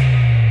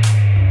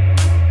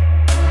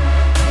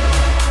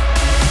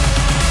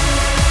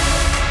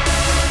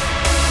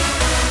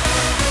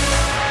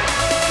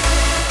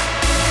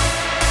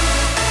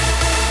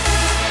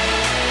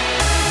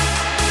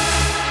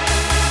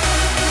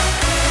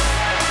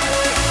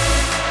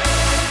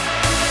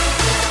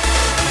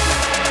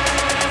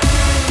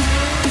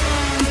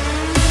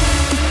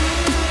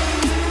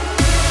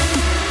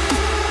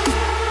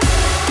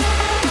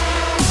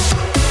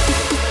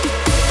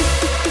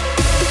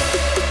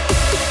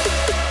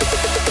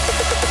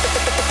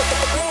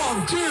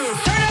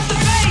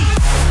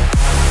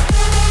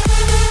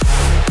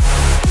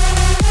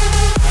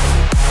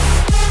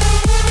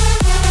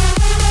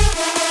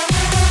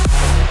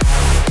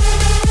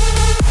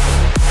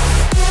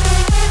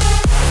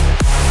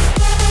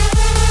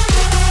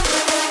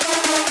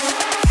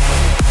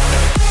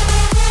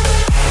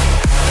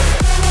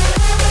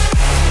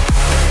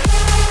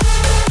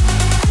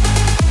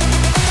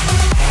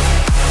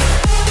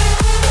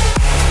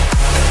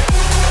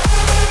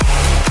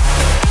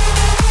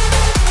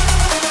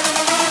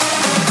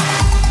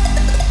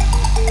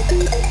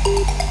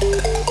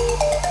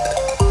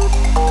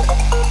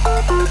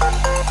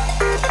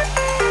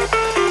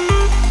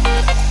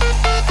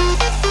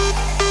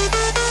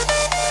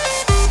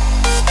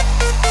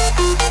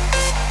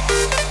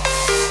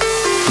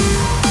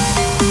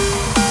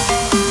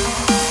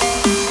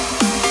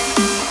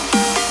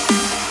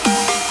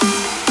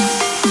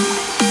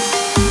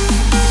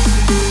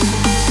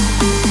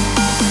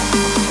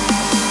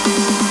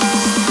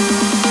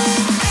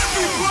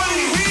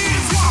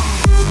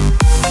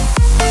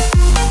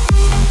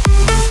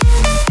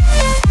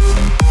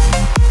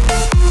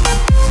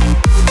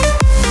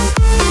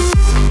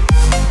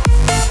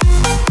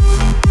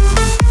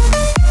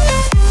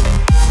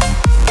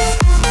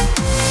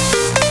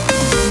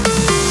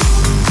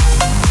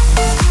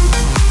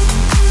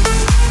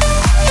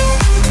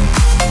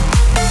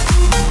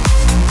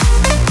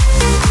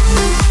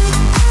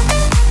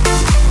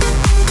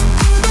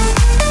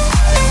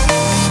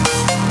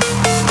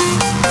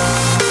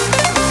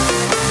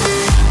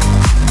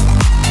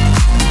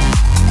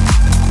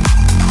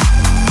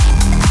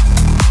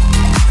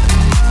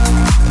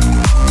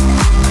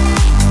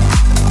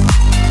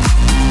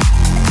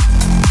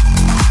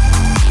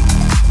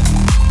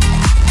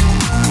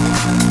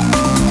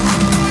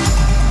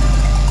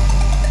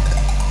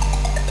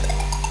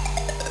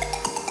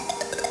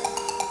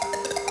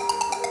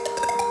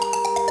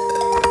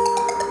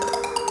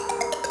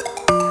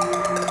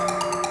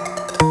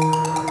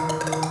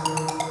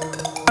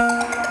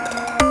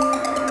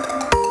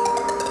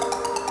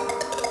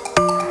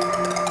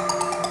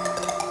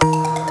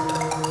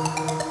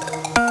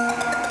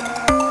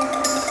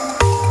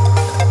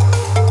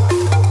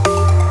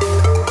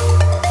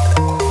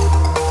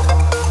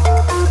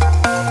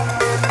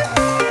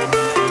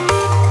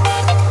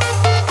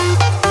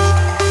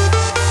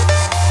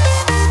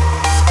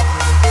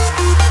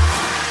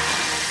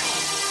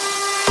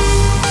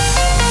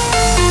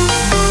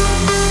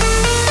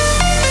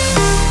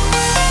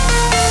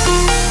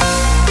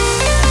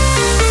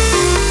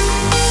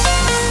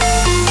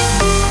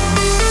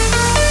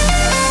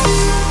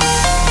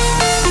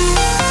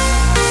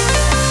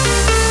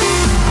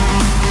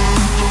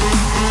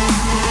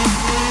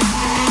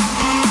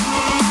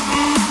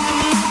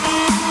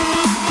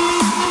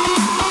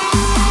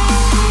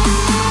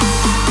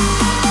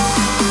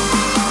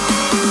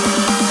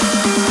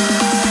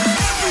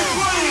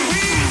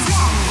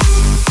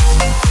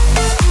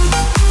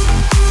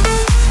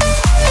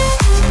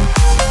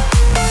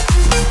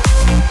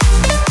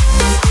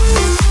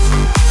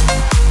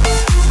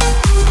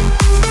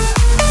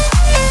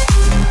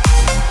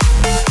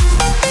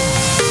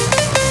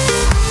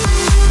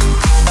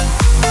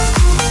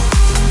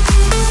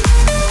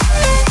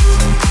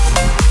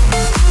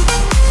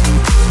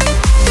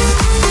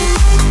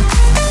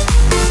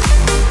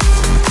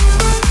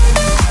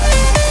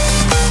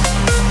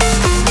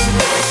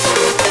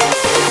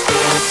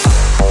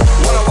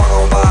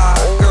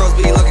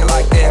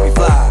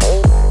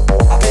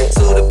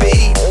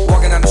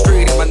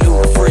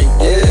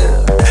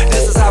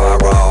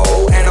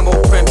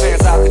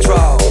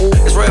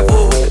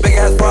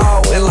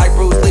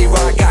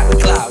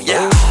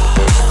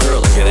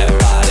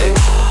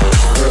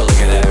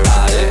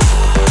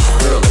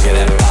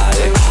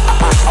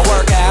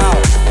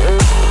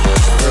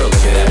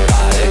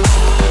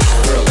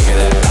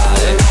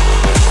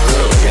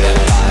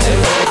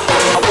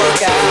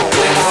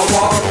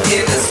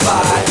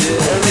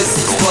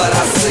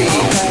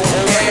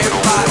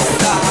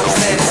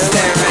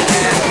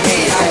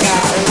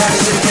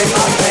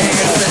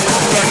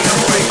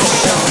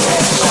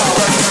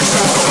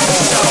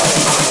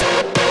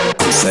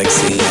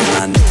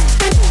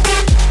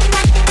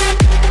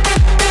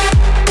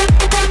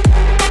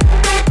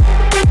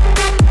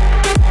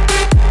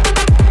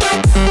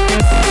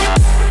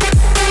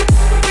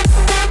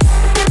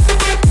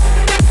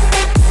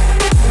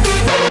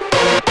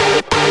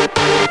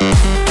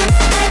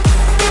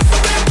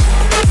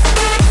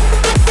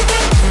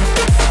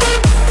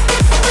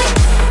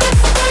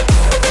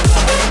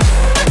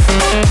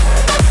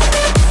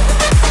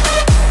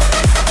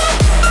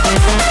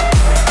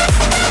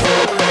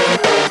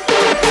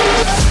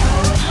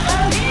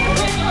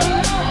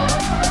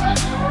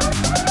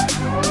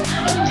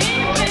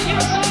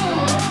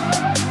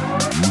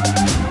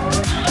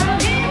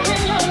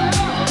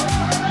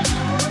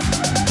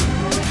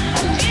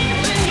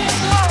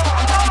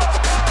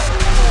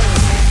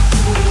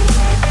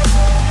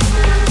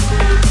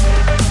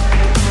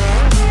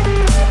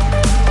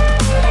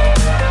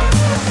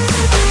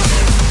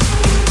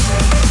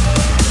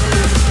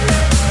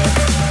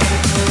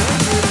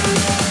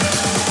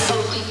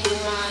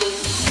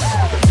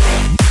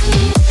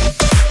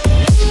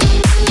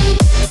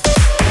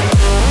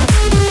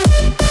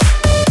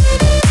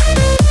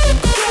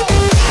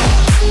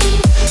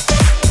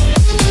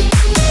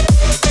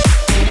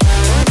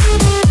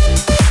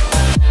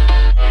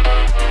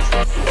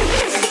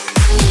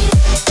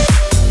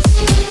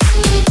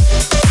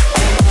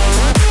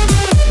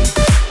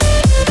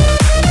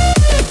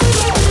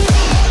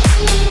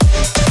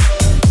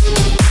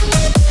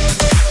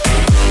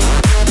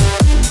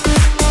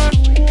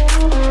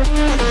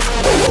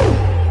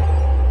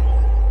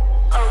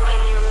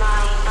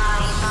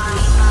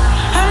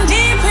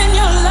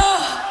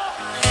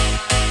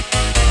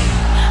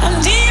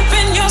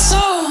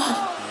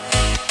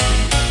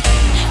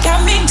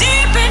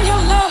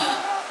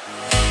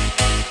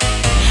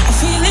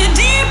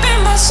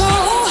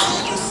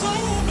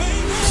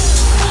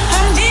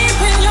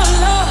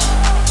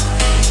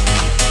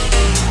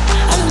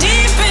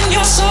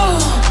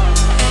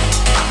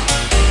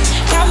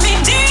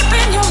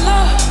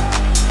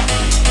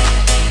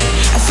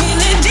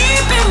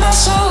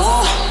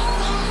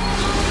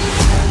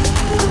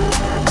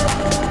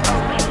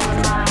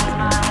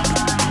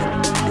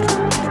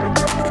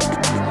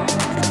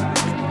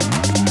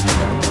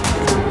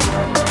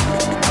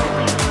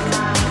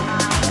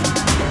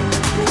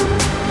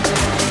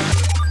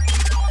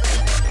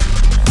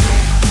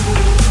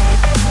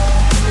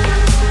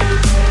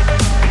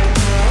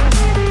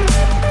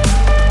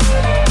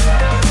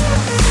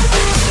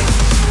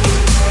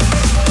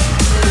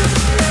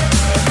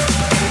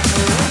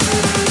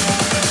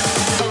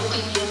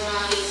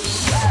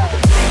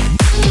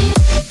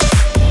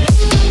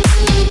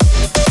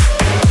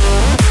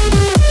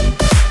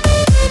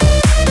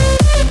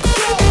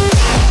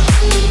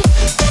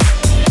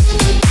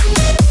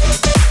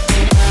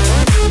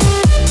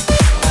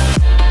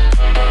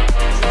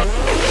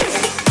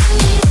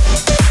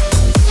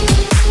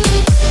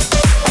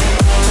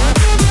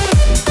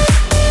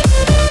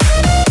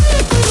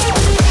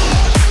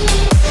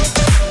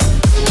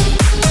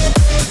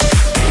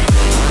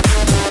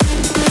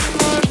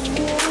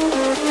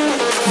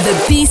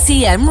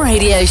 BCM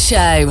Radio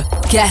Show.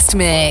 Guest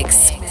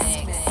Mix.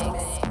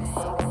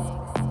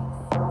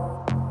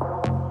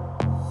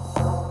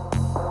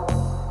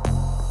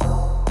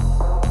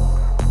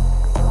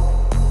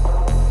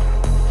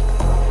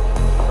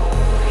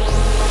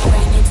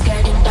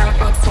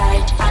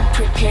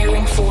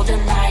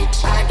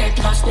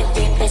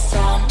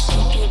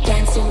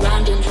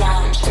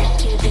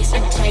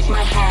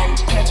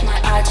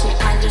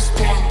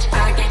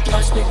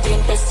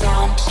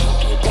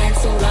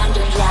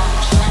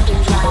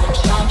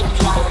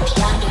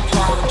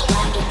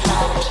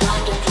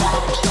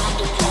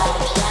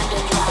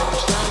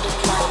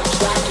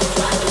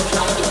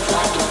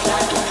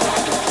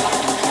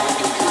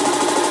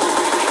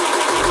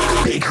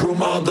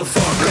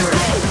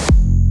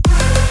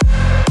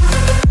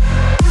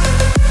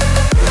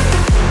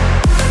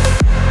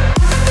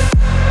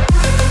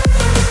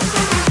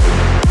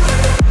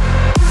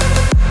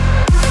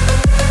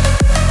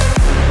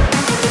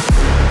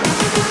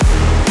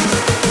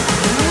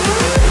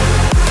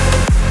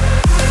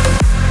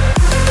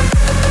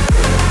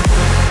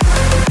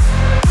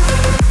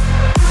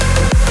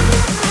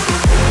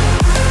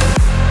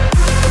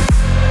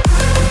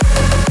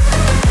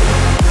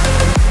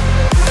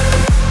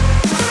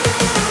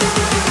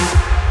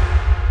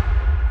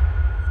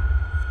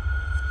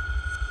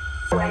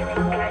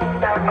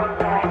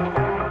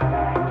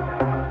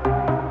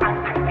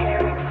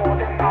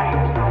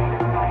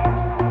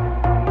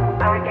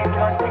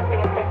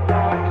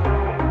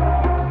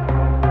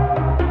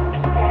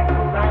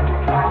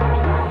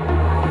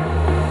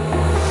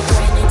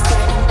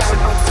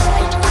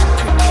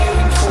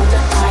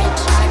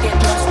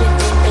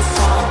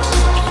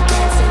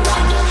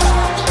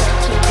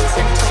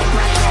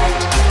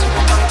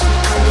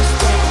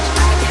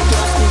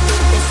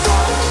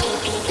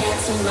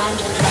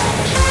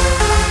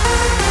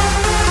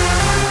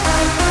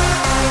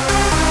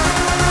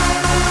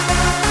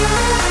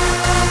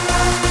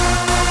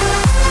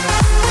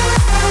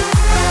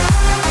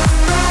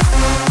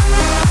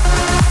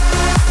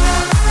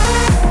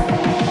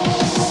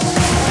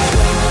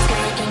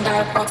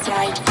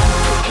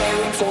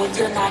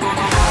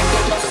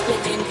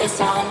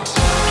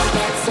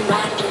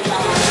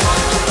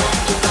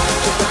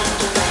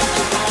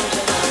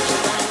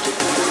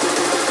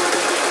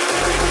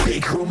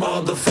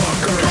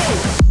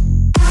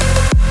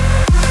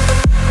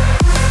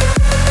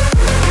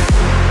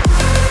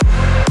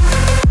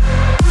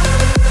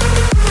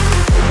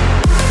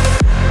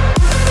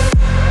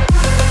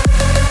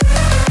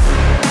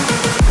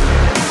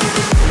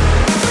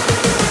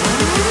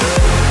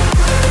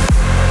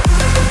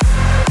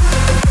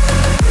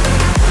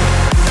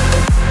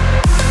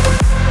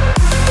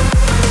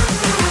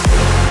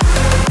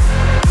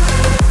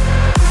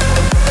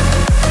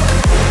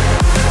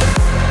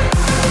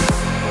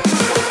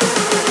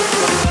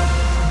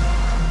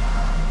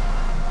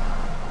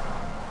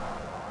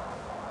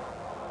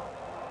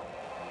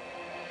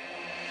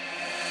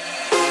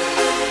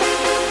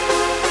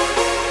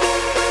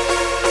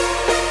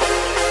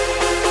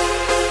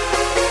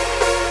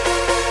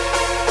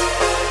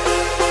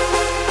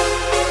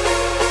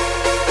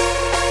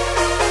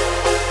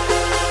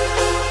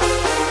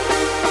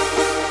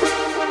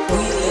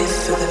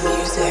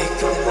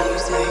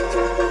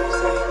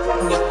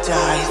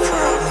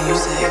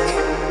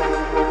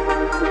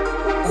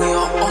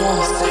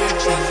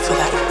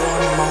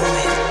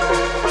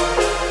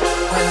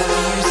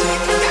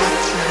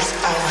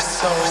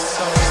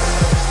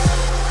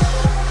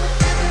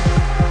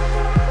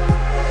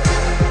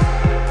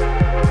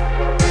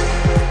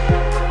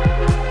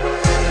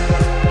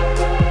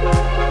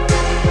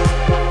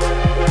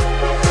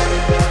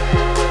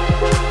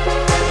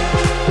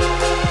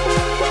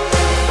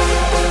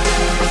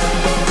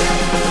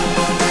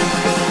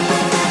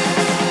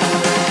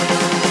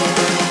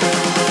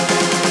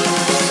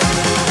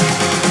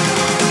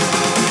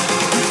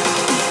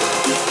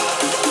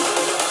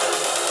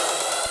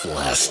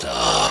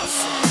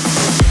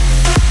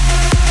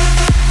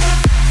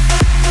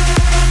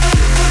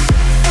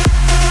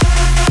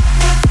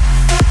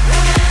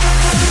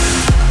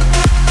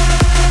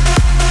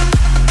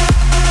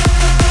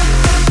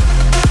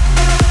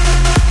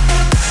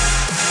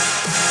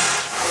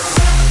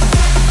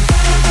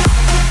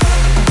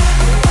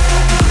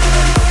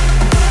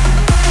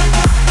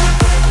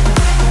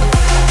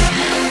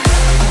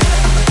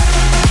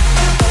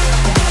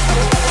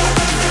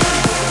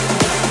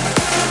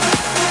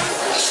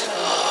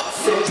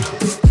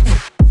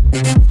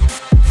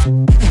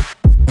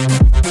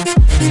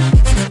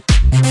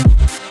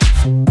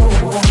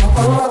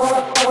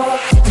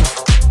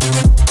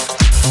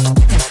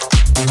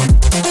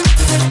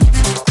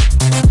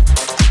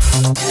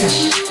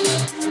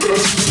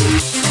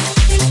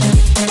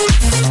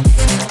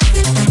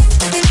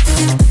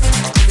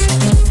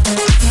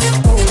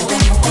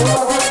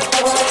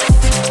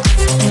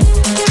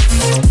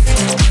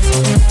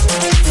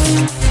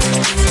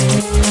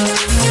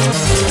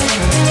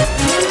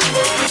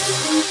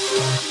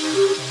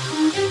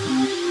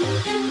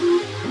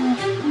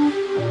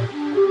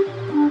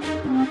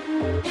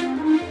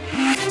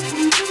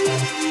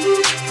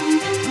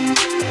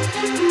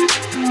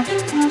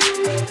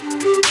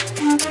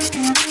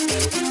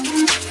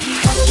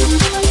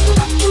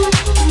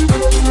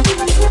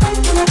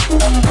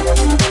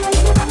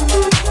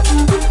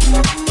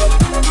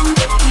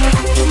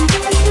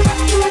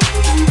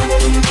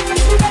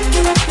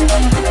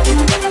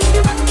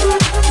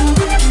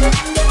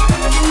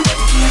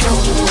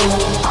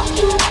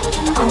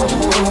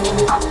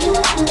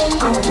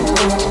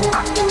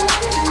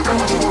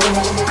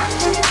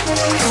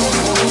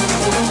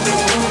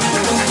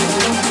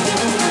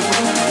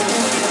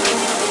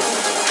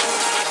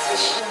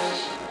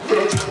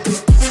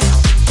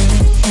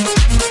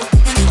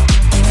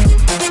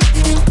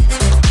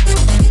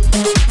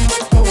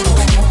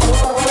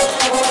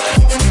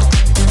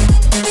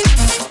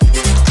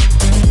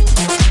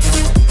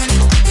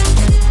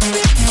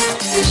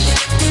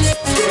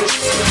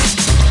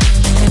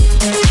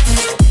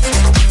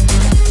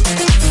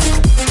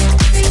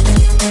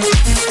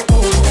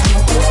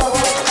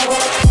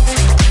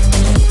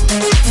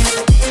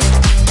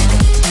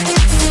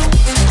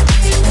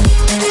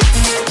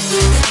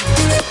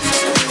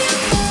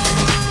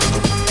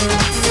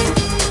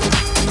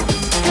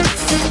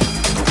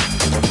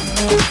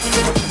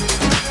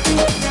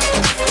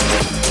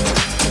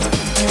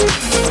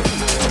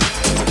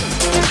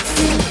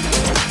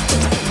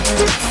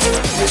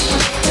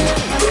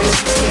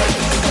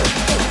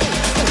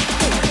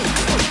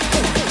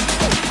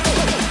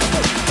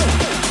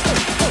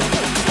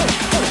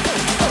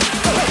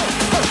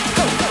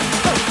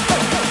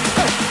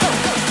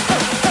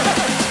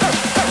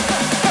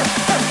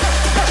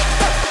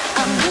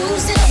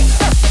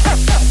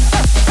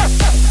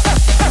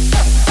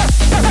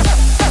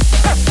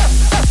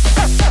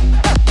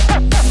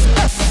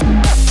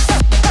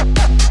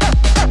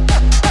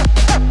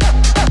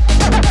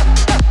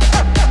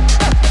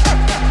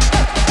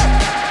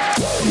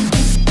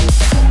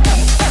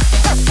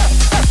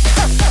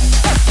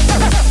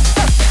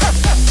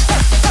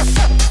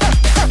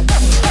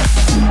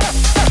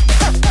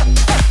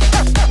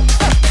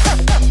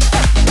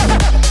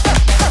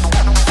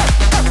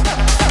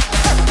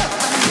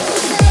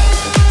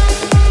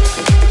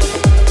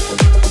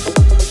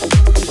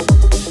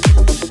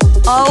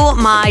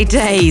 my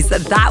days.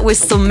 That was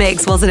some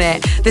mix, wasn't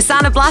it? The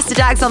sound of Blaster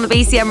Jacks on the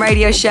BCM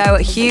radio show.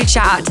 Huge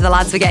shout out to the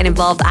lads for getting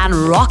involved and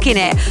rocking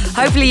it.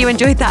 Hopefully you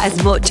enjoyed that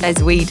as much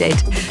as we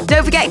did.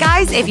 Don't forget,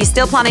 guys, if you're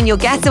still planning your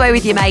getaway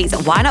with your mates,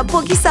 why not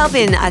book yourself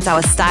in at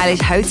our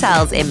stylish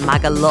hotels in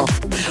Magaluf?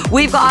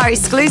 We've got our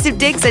exclusive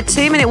digs a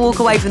 2-minute walk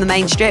away from the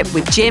main strip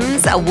with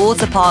gyms, a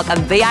water park and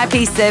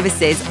VIP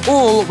services,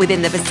 all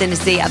within the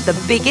vicinity of the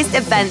biggest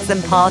events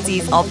and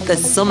parties of the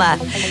summer.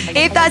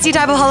 If that's your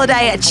type of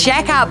holiday,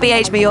 check out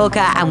BH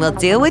Mallorca and we'll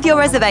deal with your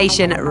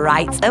reservation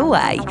right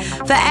away.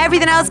 For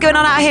everything else going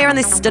on out here on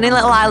this stunning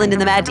little island in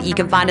the Med, you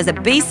can find us at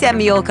BCM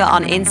Mallorca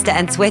on Insta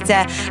and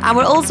Twitter, and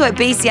we're also at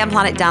BCM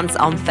Planet Dance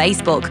on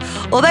Facebook.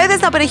 Although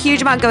there's not been a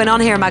huge amount going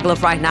on here in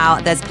Magaluf right now,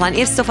 there's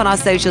plenty of stuff on our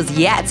socials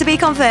yet to be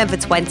confirmed for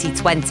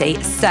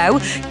 2020. So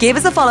give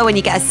us a follow when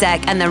you get a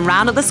sec and then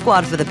round up the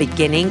squad for the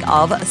beginning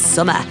of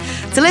summer.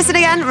 To listen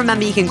again,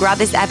 remember you can grab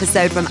this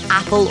episode from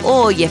Apple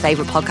or your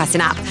favourite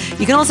podcasting app.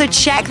 You can also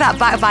check that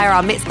back via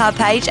our Mixcloud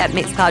page at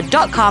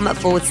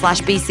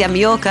mixcloud.com/BCM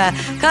Mallorca,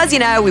 because, you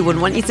know, we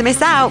wouldn't want you to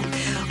miss out.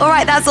 All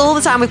right, that's all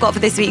the time we've got for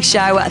this week's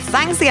show.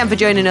 Thanks again for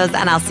joining us,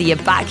 and I'll see you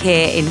back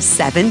here in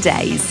 7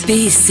 days.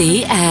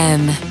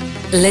 BCM.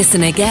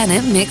 Listen again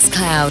at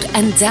Mixcloud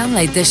and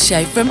download the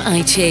show from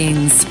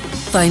iTunes.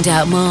 Find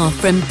out more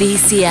from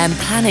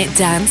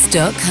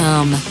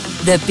bcmplanetdance.com.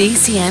 The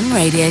BCM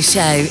radio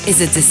show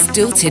is a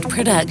Distorted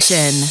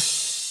production.